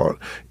want to call it,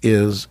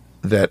 is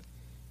that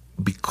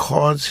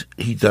because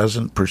he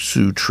doesn't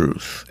pursue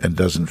truth and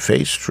doesn't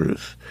face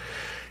truth,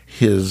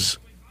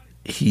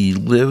 he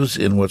lives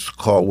in what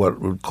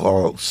we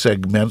call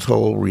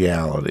segmental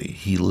reality.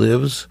 He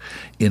lives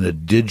in a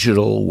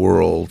digital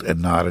world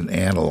and not an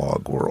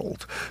analog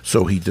world.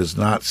 So he does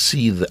not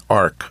see the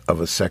arc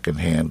of a second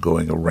hand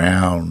going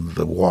around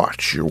the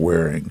watch you're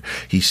wearing.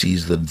 He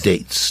sees the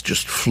dates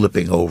just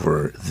flipping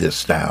over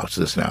this now, it's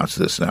this now, it's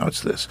this now,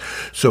 it's this.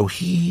 So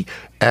he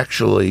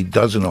actually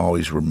doesn't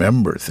always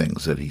remember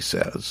things that he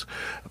says.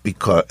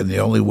 And the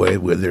only way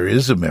where there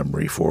is a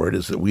memory for it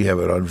is that we have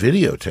it on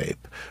videotape.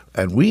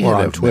 And we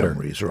have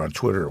memories, or on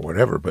Twitter or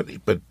whatever, but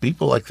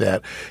people like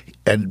that,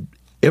 and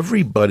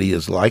everybody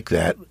is like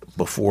that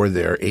before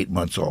they're 8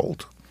 months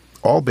old.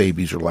 All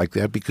babies are like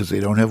that because they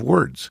don't have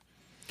words.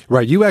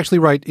 Right. You actually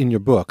write in your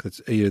book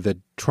that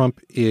Trump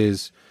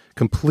is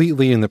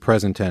completely in the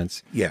present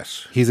tense.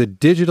 Yes. He's a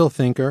digital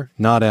thinker,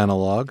 not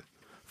analog,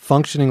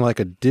 functioning like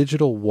a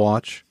digital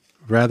watch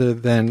rather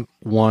than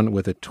one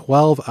with a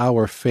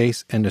 12-hour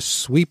face and a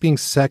sweeping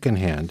second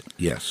hand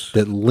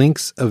that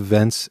links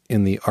events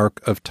in the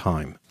arc of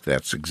time.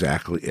 That's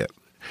exactly it.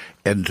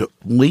 And to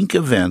link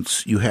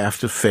events, you have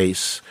to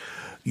face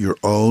your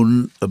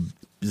own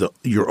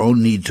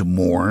need to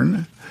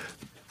mourn,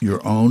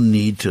 your own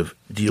need to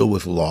deal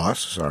with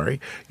loss,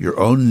 your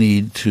own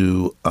need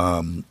to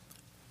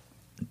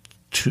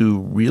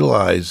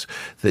realize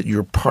that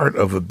you're part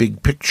of a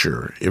big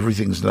picture.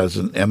 Everything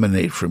doesn't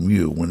emanate from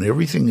you. When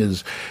everything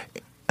is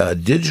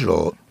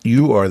digital,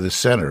 you are the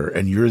center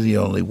and you're the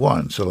only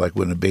one. So like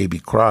when a baby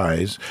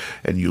cries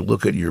and you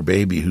look at your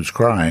baby who's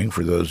crying,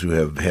 for those who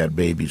have had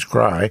babies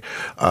cry,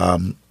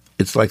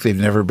 it's like they've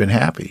never been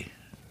happy.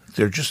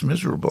 They're just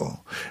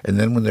miserable. And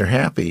then when they're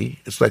happy,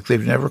 it's like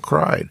they've never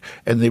cried.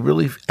 And they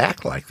really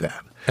act like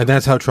that. And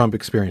that's how Trump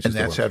experiences the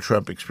world. And that's how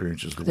Trump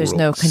experiences the There's world.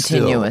 No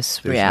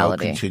continuous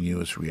reality. There's no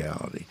continuous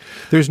reality.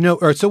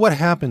 So what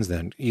happens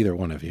then, either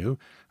one of you,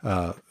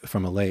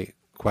 from a lay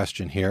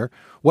question here.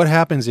 What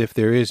happens if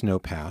there is no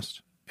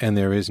past and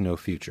there is no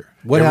future?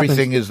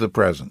 Everything is the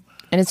present.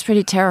 And it's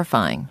pretty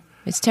terrifying.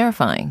 It's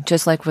terrifying,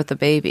 just like with the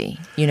baby.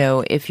 You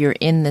know, if you're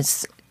in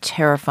this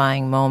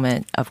terrifying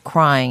moment of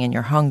crying and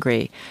you're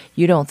hungry,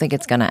 you don't think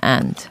it's going to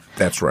end.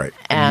 That's right.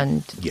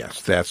 And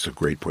yes, that's a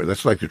great point.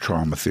 That's like the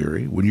trauma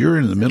theory. When you're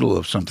in the middle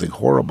of something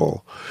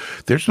horrible,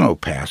 there's no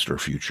past or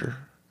future.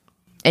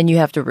 And you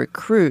have to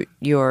recruit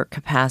your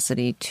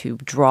capacity to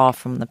draw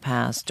from the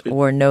past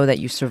or know that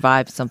you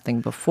survived something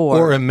before.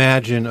 Or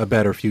imagine a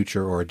better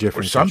future or a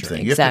different future. Or something.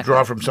 Future. You have to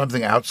draw from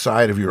something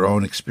outside of your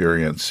own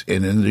experience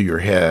and into your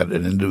head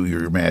and into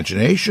your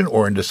imagination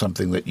or into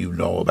something that you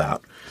know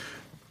about.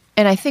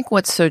 And I think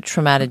what's so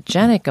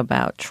traumatigenic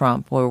about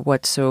Trump, or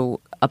what's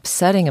so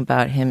upsetting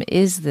about him,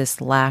 is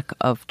this lack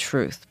of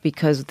truth,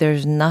 because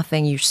there's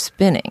nothing you're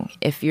spinning.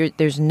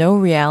 There's no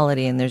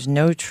reality and there's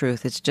no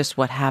truth. It's just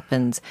what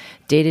happens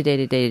day to day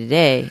to day to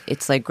day.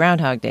 It's like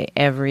Groundhog Day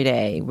every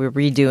day. We're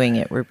redoing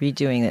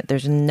it.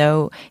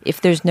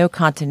 If there's no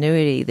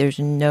continuity, there's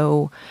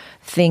no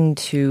thing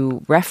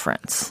to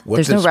reference.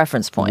 There's no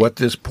reference point. What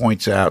this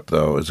points out,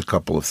 though, is a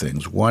couple of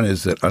things. One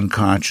is that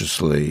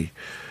unconsciously,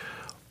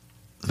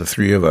 the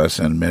three of us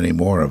and many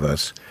more of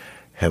us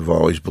have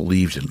always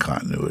believed in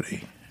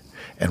continuity.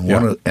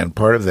 And and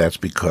part of that's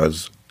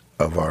because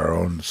of our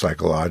own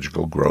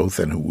psychological growth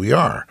and who we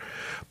are.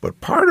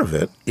 But part of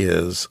it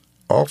is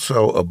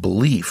also a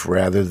belief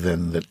rather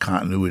than that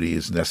continuity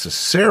is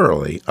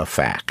necessarily a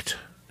fact.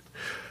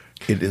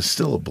 It is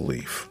still a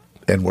belief.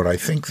 And what I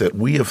think that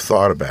we have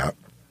thought about,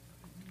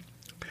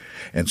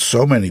 and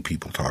so many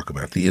people talk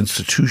about, the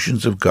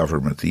institutions of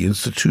government, the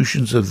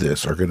institutions of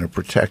this are going to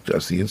protect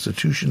us, the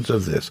institutions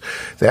of this.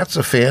 That's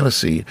a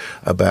fantasy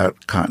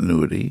about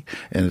continuity,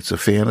 and it's a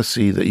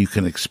fantasy that you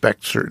can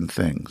expect certain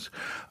things.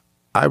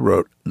 I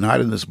wrote,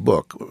 not in this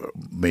book,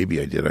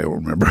 maybe I did, I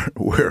don't remember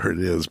where it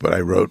is, but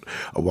I wrote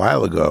a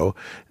while ago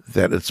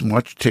that it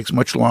takes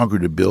much longer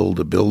to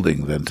build a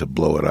building than to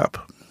blow it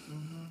up.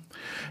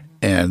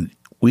 And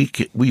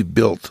we've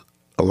built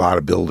a lot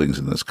of buildings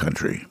in this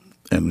country,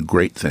 and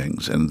great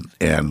things,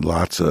 and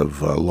lots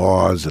of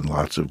laws and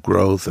lots of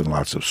growth and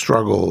lots of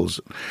struggles,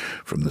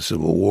 from the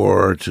Civil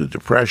War to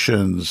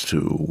depressions to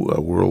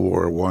World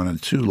War I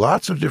and II,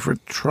 lots of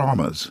different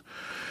traumas.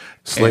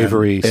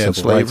 Slavery, and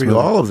slavery,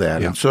 all of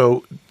that. Yeah. And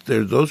so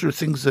those are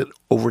things that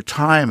over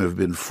time have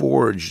been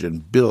forged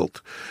and built.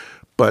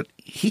 But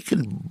he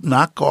can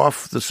knock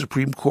off the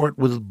Supreme Court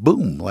with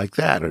boom like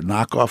that, or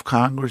knock off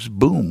Congress,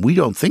 boom. We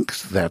don't think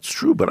that's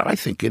true, but I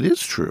think it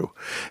is true.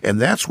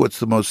 And that's what's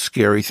the most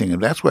scary thing.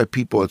 And that's why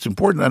it's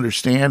important to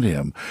understand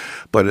him.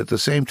 But at the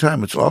same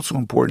time, it's also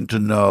important to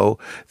know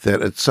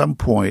that at some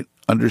point,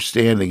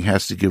 understanding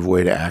has to give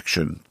way to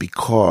action,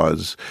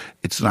 because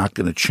it's not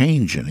going to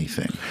change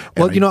anything.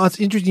 Well, it's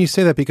interesting you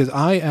say that, because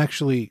I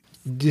actually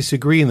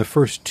disagree in the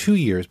first 2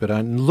 years, but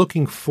I'm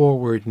looking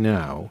forward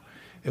now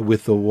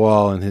with the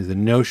wall and the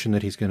notion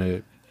that he's going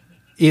to,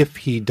 if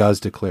he does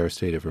declare a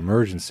state of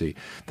emergency,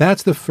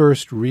 that's the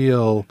first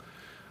real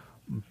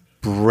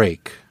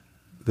break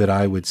that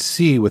I would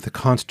see with the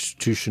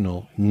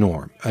constitutional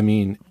norm. I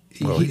mean,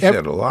 he's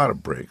had a lot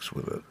of breaks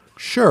with it.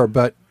 Sure,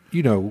 but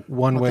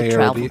one way the or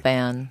travel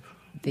ban.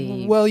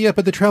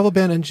 But the travel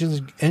ban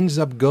ends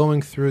up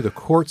going through the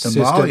court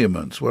system.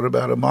 Emoluments. What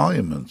about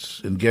emoluments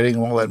and getting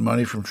all that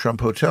money from Trump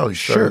Hotel? He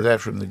started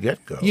that from the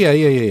get-go.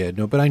 Yeah.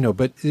 No, but I know.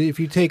 But if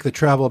you take the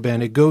travel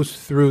ban, it goes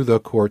through the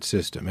court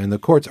system. And the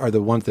courts are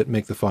the ones that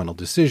make the final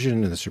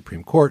decision in the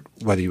Supreme Court.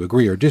 Whether you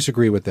agree or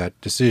disagree with that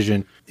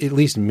decision, at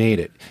least made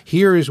it.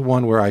 Here is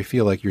one where I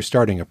feel like you're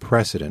starting a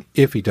precedent,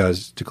 if he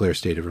does declare a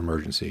state of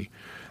emergency,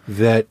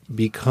 that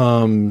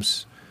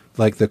becomes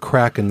like the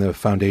crack in the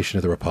foundation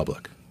of the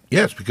Republic.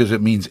 Yes, because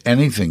it means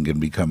anything can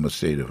become a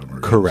state of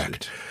emergency.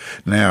 Correct.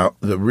 Now,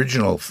 the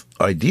original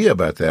idea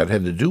about that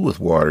had to do with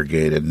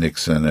Watergate and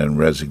Nixon and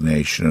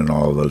resignation and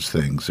all of those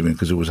things. I mean,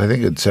 because it was, I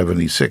think, in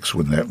 1976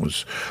 when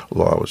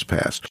law was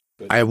passed.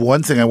 I have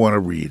one thing I want to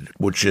read,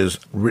 which is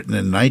written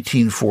in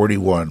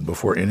 1941,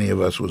 before any of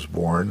us was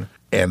born,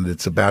 and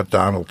it's about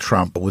Donald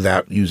Trump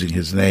without using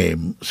his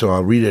name. So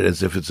I'll read it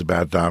as if it's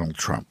about Donald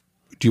Trump.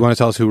 Do you want to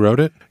tell us who wrote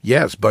it?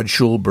 Yes, Bud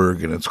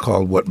Schulberg, and it's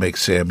called What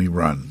Makes Sammy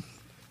Run.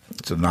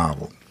 It's a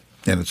novel,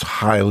 and it's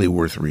highly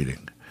worth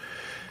reading.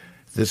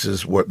 This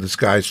is what this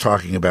guy's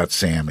talking about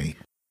Sammy.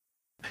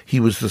 He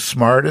was the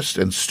smartest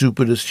and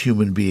stupidest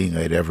human being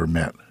I'd ever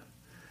met.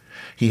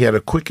 He had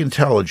a quick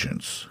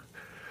intelligence,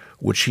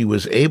 which he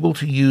was able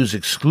to use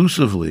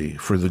exclusively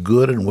for the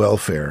good and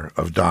welfare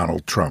of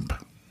Donald Trump.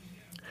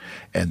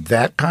 And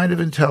that kind of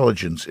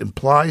intelligence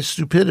implies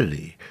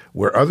stupidity,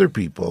 where other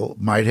people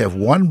might have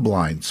one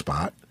blind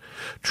spot.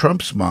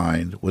 Trump's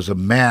mind was a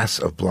mass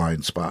of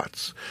blind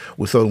spots,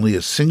 with only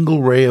a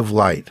single ray of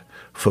light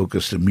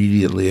focused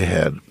immediately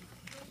ahead.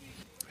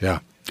 Yeah.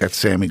 That's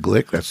Sammy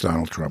Glick. That's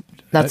Donald Trump.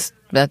 That's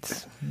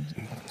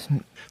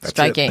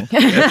striking.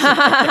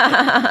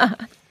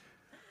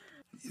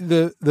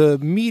 The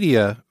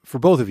media, for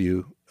both of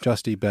you,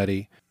 Justy,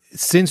 Betty,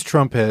 since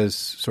Trump has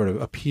sort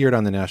of appeared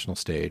on the national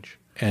stage,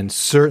 and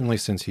certainly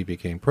since he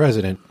became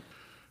president,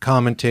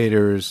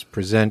 commentators,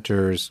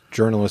 presenters,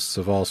 journalists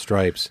of all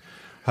stripes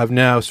have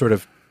now sort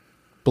of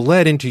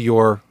bled into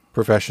your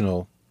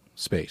professional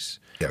space.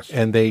 Yes.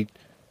 And they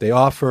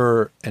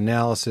offer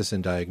analysis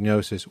and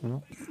diagnosis.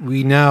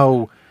 We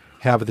now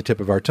have at the tip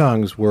of our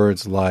tongues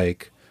words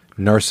like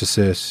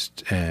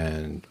narcissist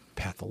and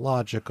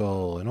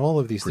pathological and all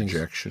of these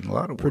projection, things. A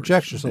lot of words.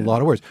 Projections, a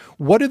lot of words.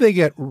 What do they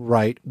get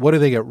right? What do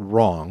they get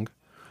wrong?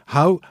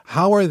 How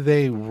are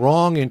they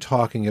wrong in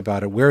talking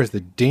about it? Where is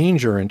the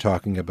danger in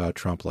talking about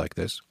Trump like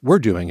this? We're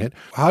doing it.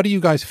 How do you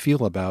guys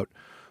feel about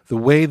the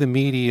way the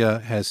media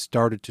has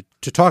started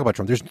to talk about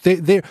Trump?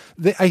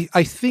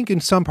 I think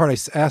in some part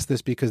I ask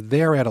this because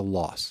they're at a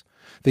loss.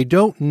 They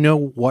don't know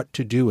what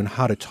to do and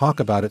how to talk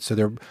about it,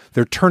 so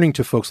they're turning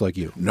to folks like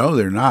you. No,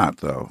 they're not,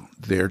 though.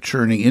 They're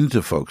turning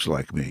into folks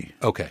like me.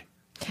 Okay.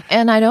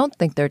 And I don't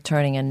think they're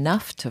turning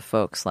enough to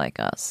folks like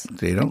us.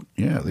 They don't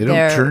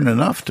turn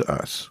enough to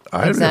us.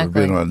 I've never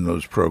been on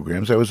those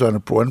programs. I was on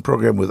one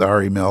program with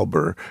Ari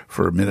Melber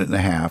for a minute and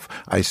a half.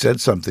 I said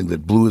something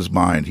that blew his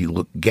mind. He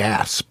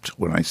gasped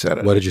when I said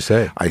it. What did you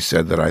say? I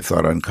said that I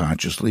thought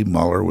unconsciously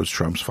Mueller was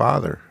Trump's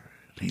father.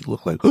 He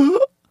looked like, You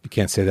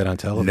can't say that on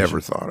television.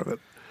 Never thought of it.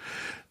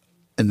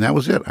 And that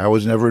was it. I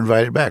was never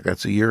invited back.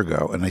 That's a year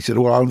ago. And I said,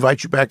 well, I'll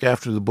invite you back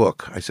after the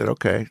book. I said,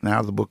 okay,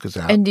 now the book is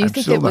out. And do you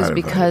think it was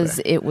because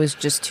it was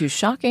just too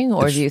shocking,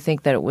 or do you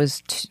think that it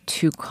was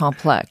too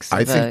complex?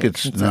 I think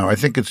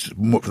it's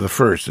more the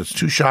first. It's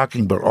too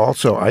shocking, but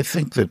also I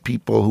think that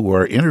people who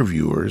are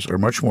interviewers are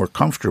much more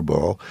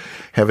comfortable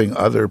having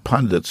other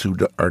pundits who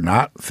are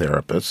not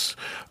therapists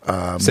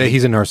say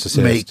he's a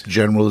narcissist. Make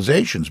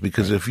generalizations,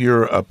 because if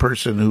you're a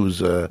person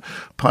who's a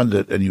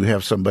pundit and you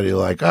have somebody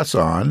like us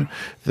on,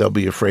 they'll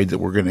be afraid that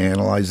we're going to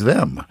analyze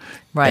them.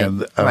 Right.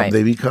 And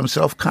they become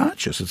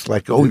self-conscious. It's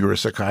like, oh, you're a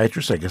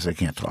psychiatrist? I guess I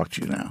can't talk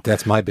to you now.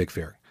 That's my big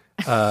fear.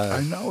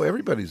 I know.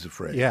 Everybody's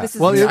afraid. Yeah. I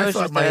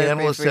thought my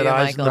analyst said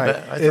eyes in the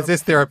back.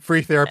 It's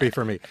free therapy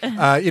for me.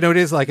 It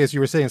is like, as you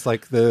were saying, it's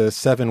like the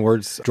 7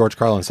 words, George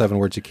Carlin, 7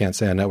 words you can't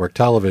say on network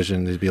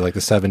television. It'd be like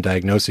the 7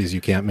 diagnoses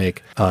you can't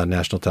make on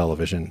national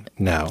television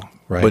now,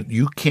 right? But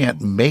you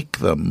can't make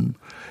them.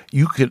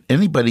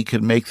 Anybody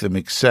can make them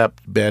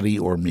except Betty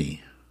or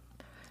me.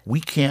 We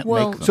can't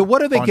make them. So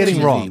what are they getting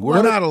TV. wrong?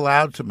 We're not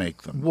allowed to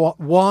make them.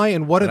 Why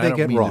and what do they get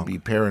wrong? I don't mean to be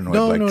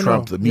paranoid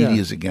Trump. The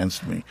media is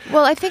against me.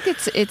 Well, I think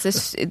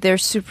they're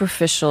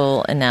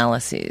superficial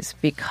analyses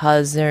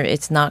because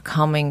it's not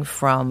coming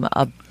from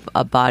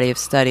a body of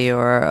study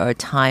or a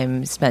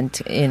time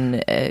spent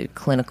in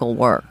clinical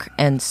work.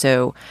 And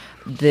so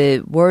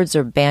the words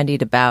are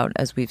bandied about,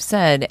 as we've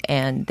said,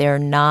 and they're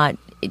not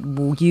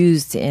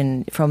used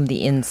from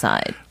the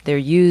inside. They're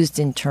used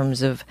in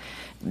terms of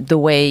the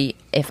way,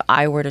 if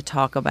I were to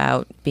talk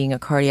about being a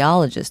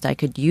cardiologist, I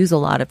could use a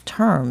lot of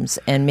terms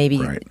and maybe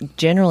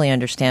generally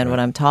understand what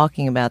I'm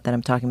talking about, that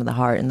I'm talking about the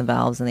heart and the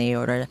valves and the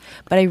aorta.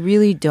 But I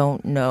really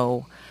don't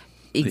know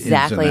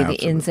exactly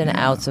the ins and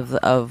outs of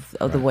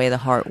the way the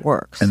heart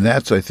works. And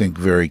that's, I think,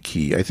 very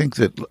key. I think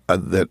that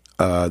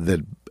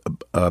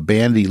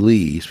Bandy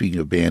Lee, speaking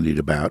of bandied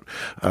about,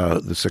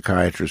 the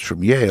psychiatrist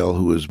from Yale,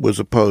 who was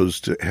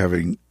opposed to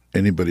having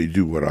anybody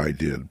do what I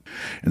did.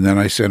 And then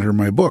I sent her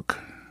my book.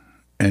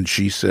 And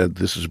she said,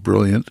 this is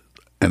brilliant.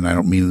 And I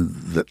don't mean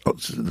that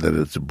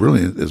it's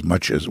brilliant as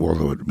much as,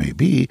 although it may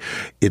be,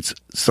 it's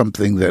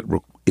something that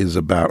is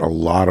about a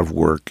lot of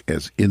work,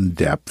 as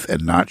in-depth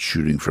and not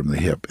shooting from the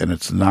hip. And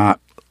it's not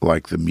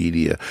like the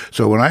media.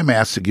 So when I'm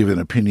asked to give an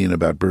opinion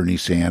about Bernie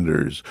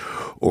Sanders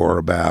or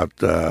about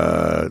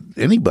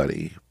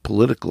anybody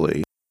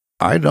politically,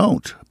 I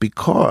don't,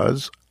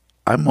 because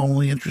I'm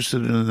only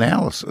interested in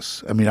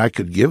analysis. I mean, I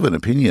could give an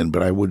opinion,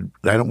 but I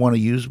don't want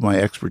to use my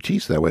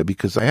expertise that way,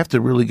 because I have to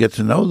really get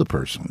to know the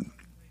person.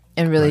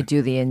 And really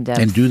do the in-depth.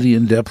 And do the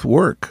in-depth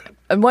work.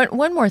 And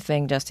one more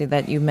thing, Justy,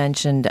 that you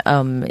mentioned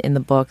in the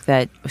book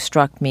that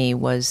struck me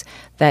was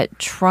that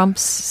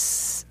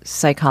Trump's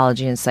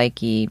psychology and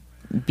psyche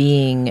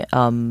being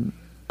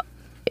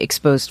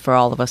exposed for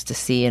all of us to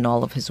see in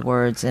all of his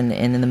words and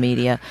in the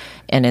media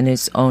and in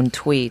his own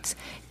tweets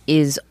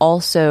is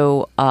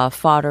also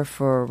fodder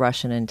for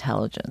Russian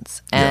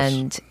intelligence.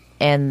 Yes.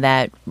 And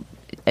that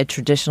a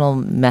traditional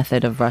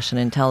method of Russian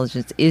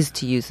intelligence is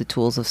to use the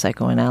tools of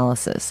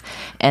psychoanalysis,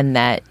 and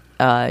that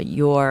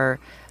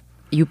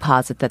you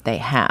posit that they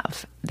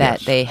have,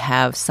 they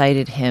have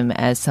cited him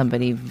as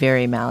somebody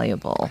very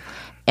malleable.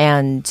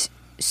 And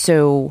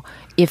so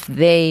if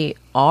they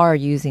are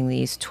using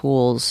these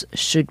tools,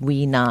 should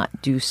we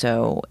not do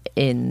so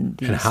in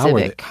the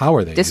civic how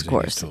are they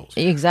discourse? Using these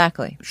tools?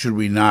 Exactly. Should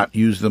we not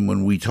use them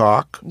when we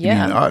talk? Yeah.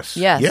 You mean us?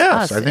 Yes,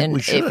 us. I think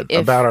we should.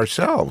 About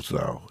ourselves,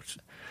 though.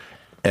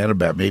 And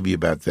maybe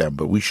about them.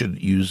 But we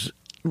should use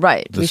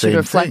we should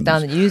reflect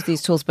on things. use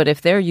these tools. But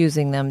if they're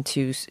using them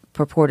to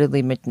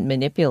purportedly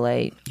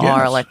manipulate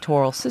our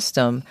electoral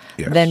system,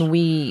 then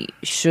we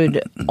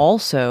should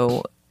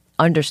also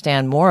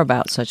understand more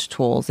about such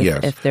tools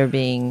if they're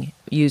being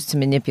use to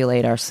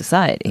manipulate our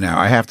society. Now,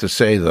 I have to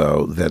say,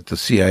 though, that the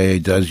CIA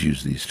does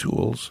use these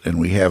tools, and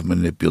we have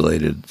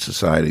manipulated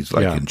societies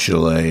like in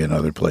Chile and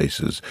other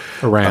places.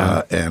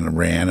 Iran.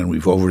 And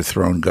we've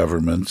overthrown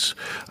governments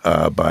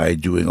by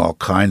doing all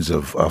kinds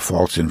of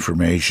false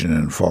information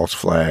and false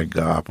flag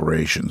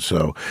operations.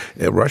 So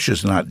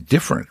Russia's not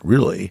different,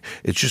 really.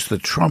 It's just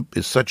that Trump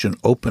is such an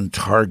open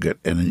target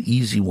and an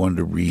easy one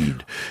to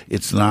read.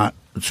 It's not.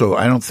 So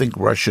I don't think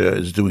Russia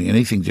is doing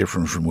anything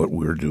different from what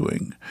we're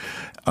doing.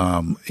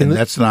 And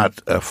that's not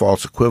a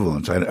false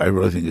equivalence. I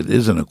really think it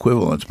is an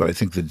equivalence, but I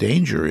think the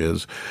danger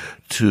is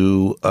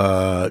to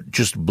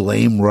just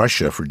blame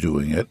Russia for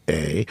doing it,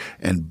 A,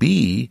 and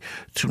B,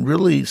 to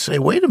really say,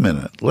 wait a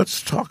minute,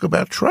 let's talk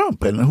about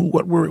Trump and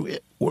what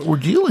we're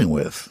dealing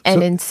with.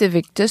 And in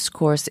civic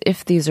discourse,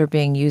 if these are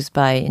being used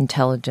by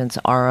intelligence,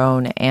 our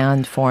own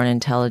and foreign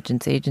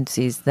intelligence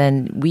agencies,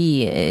 then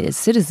we as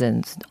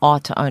citizens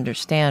ought to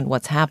understand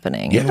what's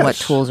happening and what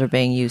tools are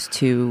being used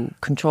to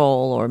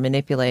control or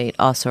manipulate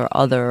us or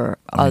other.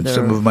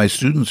 Some of my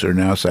students are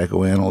now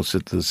psychoanalysts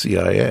at the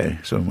CIA,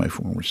 some of my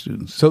former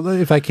students. So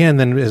if I can,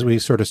 then as we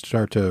sort of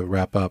start to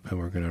wrap up, and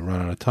we're going to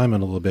run out of time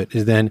in a little bit,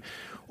 is then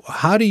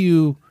how do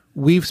you...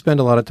 We've spent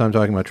a lot of time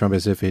talking about Trump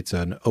as if it's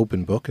an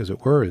open book, as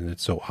it were, and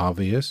it's so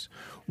obvious.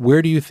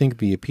 Where do you think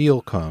the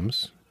appeal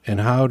comes,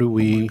 and how do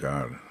we... Oh, my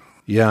God.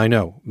 Yeah, I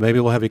know. Maybe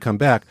we'll have you come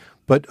back.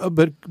 But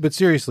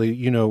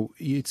seriously,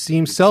 it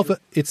seems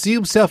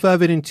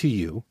self-evident to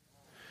you,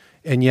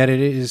 and yet it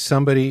is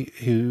somebody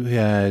who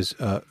has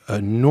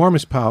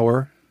enormous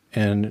power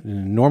and an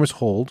enormous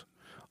hold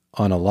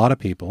on a lot of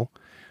people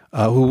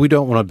who we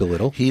don't want to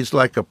belittle. He's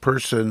like a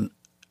person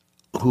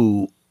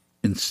who,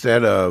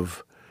 instead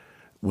of...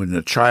 When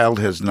a child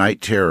has night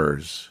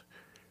terrors,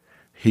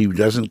 he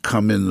doesn't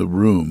come in the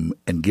room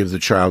and give the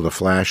child a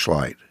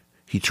flashlight.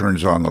 He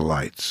turns on the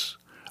lights.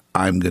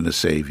 I'm going to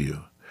save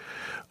you.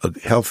 A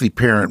healthy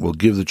parent will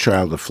give the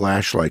child a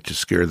flashlight to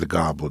scare the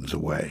goblins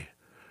away.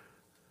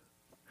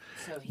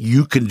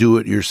 You can do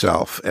it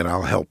yourself, and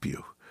I'll help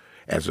you.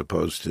 As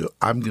opposed to,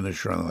 I'm going to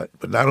turn on the light.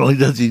 But not only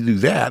does he do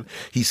that,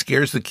 he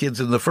scares the kids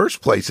in the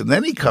first place, and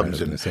then he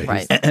comes in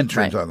and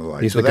turns on the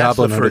light. He's so the that's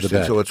goblin the under first the thing.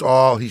 bed. So it's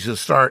all, he's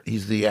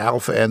the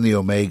alpha and the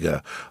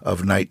omega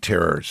of night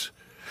terrors.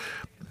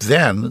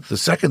 Then the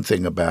second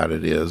thing about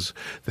it is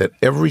that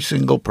every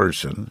single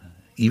person,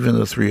 even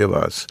the three of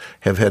us,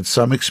 have had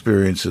some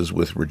experiences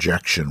with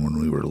rejection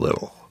when we were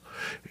little.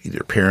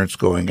 Either parents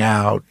going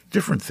out,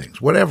 different things,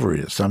 whatever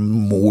it is,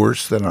 some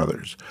worse than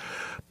others.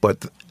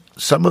 But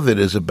some of it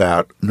is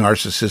about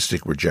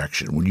narcissistic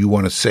rejection, when you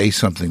want to say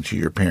something to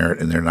your parent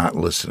and they're not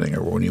listening,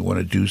 or when you want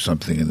to do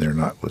something and they're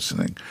not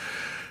listening.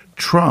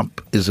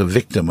 Trump is a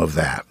victim of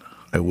that,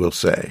 I will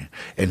say,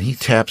 and he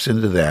taps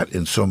into that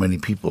in so many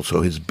people.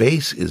 So his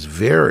base is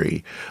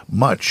very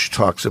much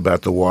talks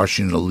about the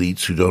Washington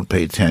elites who don't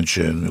pay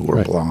attention, who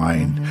are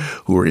blind,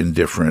 who are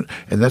indifferent,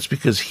 and that's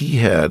because he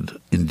had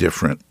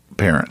indifferent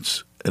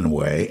parents in a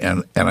way,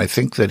 and I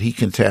think that he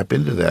can tap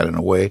into that in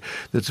a way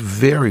that's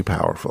very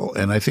powerful.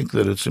 And I think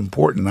that it's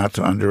important not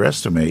to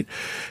underestimate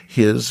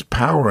his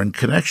power and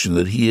connection,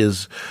 that he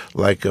is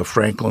like a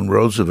Franklin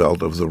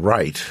Roosevelt of the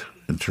right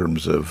in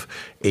terms of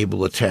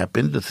able to tap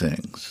into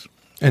things.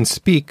 And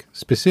speak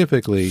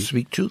specifically.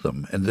 Speak to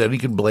them. And then he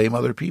can blame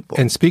other people.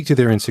 And speak to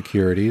their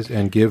insecurities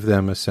and give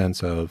them a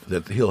sense of...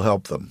 that he'll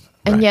help them.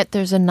 And yet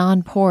there's a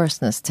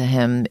non-porousness to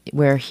him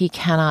where he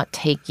cannot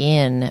take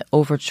in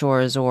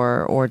overtures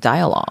or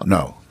dialogue.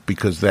 No,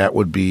 because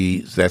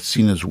that's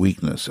seen as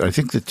weakness. I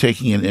think that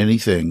taking in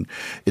anything,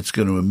 it's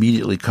going to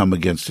immediately come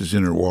against his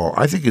inner wall.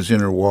 I think his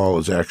inner wall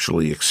is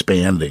actually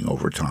expanding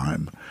over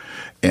time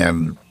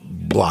and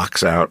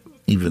blocks out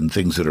even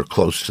things that are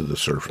close to the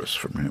surface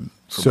from him.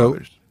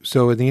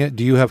 So in the end,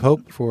 do you have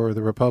hope for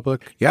the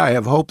Republic? Yeah, I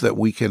have hope that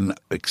we can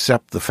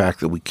accept the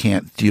fact that we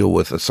can't deal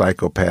with a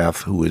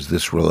psychopath who is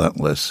this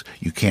relentless.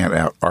 You can't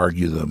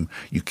out-argue them.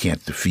 You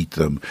can't defeat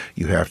them.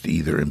 You have to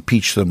either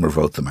impeach them or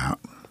vote them out.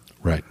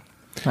 Right.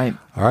 Right.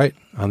 All right.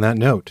 On that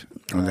note.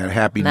 On that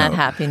happy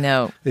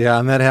note. Yeah,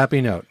 on that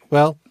happy note.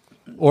 Well,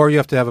 or you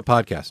have to have a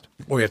podcast.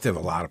 Or you have to have a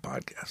lot of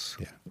podcasts.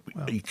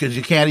 Yeah. Because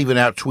you can't even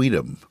out-tweet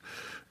them.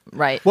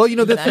 Right. Well,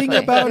 the thing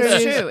about it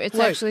is... It's true. It's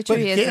actually true.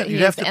 You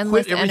have to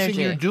quit everything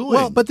you're doing.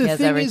 Well, but the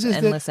thing is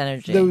endless that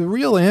energy. the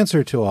real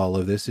answer to all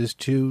of this is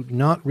to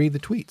not read the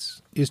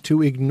tweets, is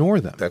to ignore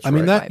them. That's I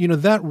mean, right.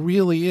 that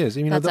really is.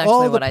 I mean, that's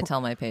actually what I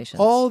tell my patients.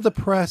 All the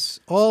press,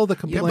 all the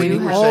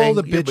complaining,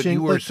 the bitching. But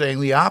you were saying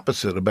the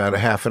opposite about a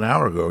half an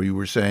hour ago. You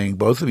were saying,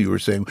 both of you were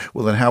saying,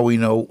 well, then how do we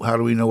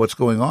know what's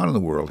going on in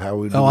the world? How do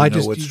we know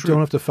what's true? You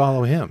don't have to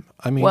follow him.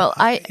 I mean, well,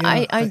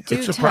 I do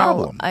it's a tell.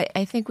 problem.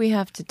 I think we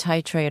have to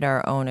titrate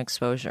our own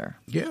exposure.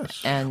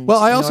 Yes. And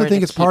I also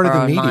think it's part of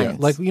the media. Minds.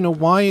 Like,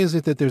 why is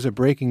it that there's a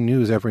breaking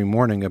news every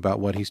morning about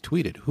what he's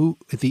tweeted? Who,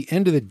 at the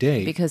end of the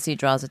day, because he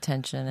draws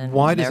attention and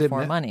why does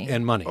therefore money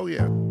and money. Oh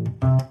yeah.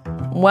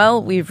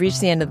 Well, we've reached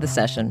the end of the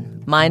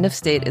session. Mind of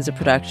State is a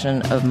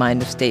production of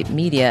Mind of State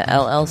Media,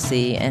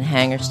 LLC, and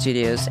Hanger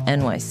Studios,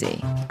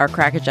 NYC. Our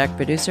Crackerjack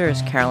producer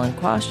is Carolyn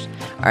Quash.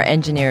 Our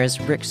engineer is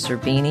Rick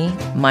Serbini.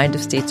 Mind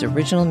of State's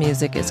original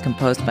music is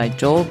composed by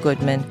Joel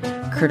Goodman,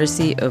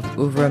 courtesy of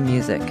Oeuvre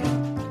Music.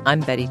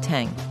 I'm Betty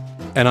Tang.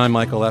 And I'm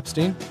Michael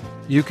Epstein.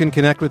 You can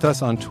connect with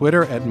us on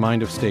Twitter at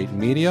Mind of State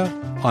Media,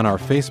 on our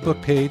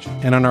Facebook page,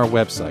 and on our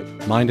website,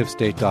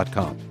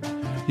 mindofstate.com.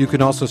 You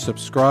can also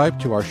subscribe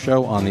to our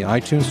show on the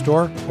iTunes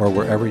Store or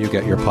wherever you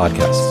get your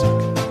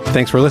podcasts.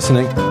 Thanks for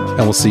listening, and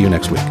we'll see you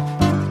next week.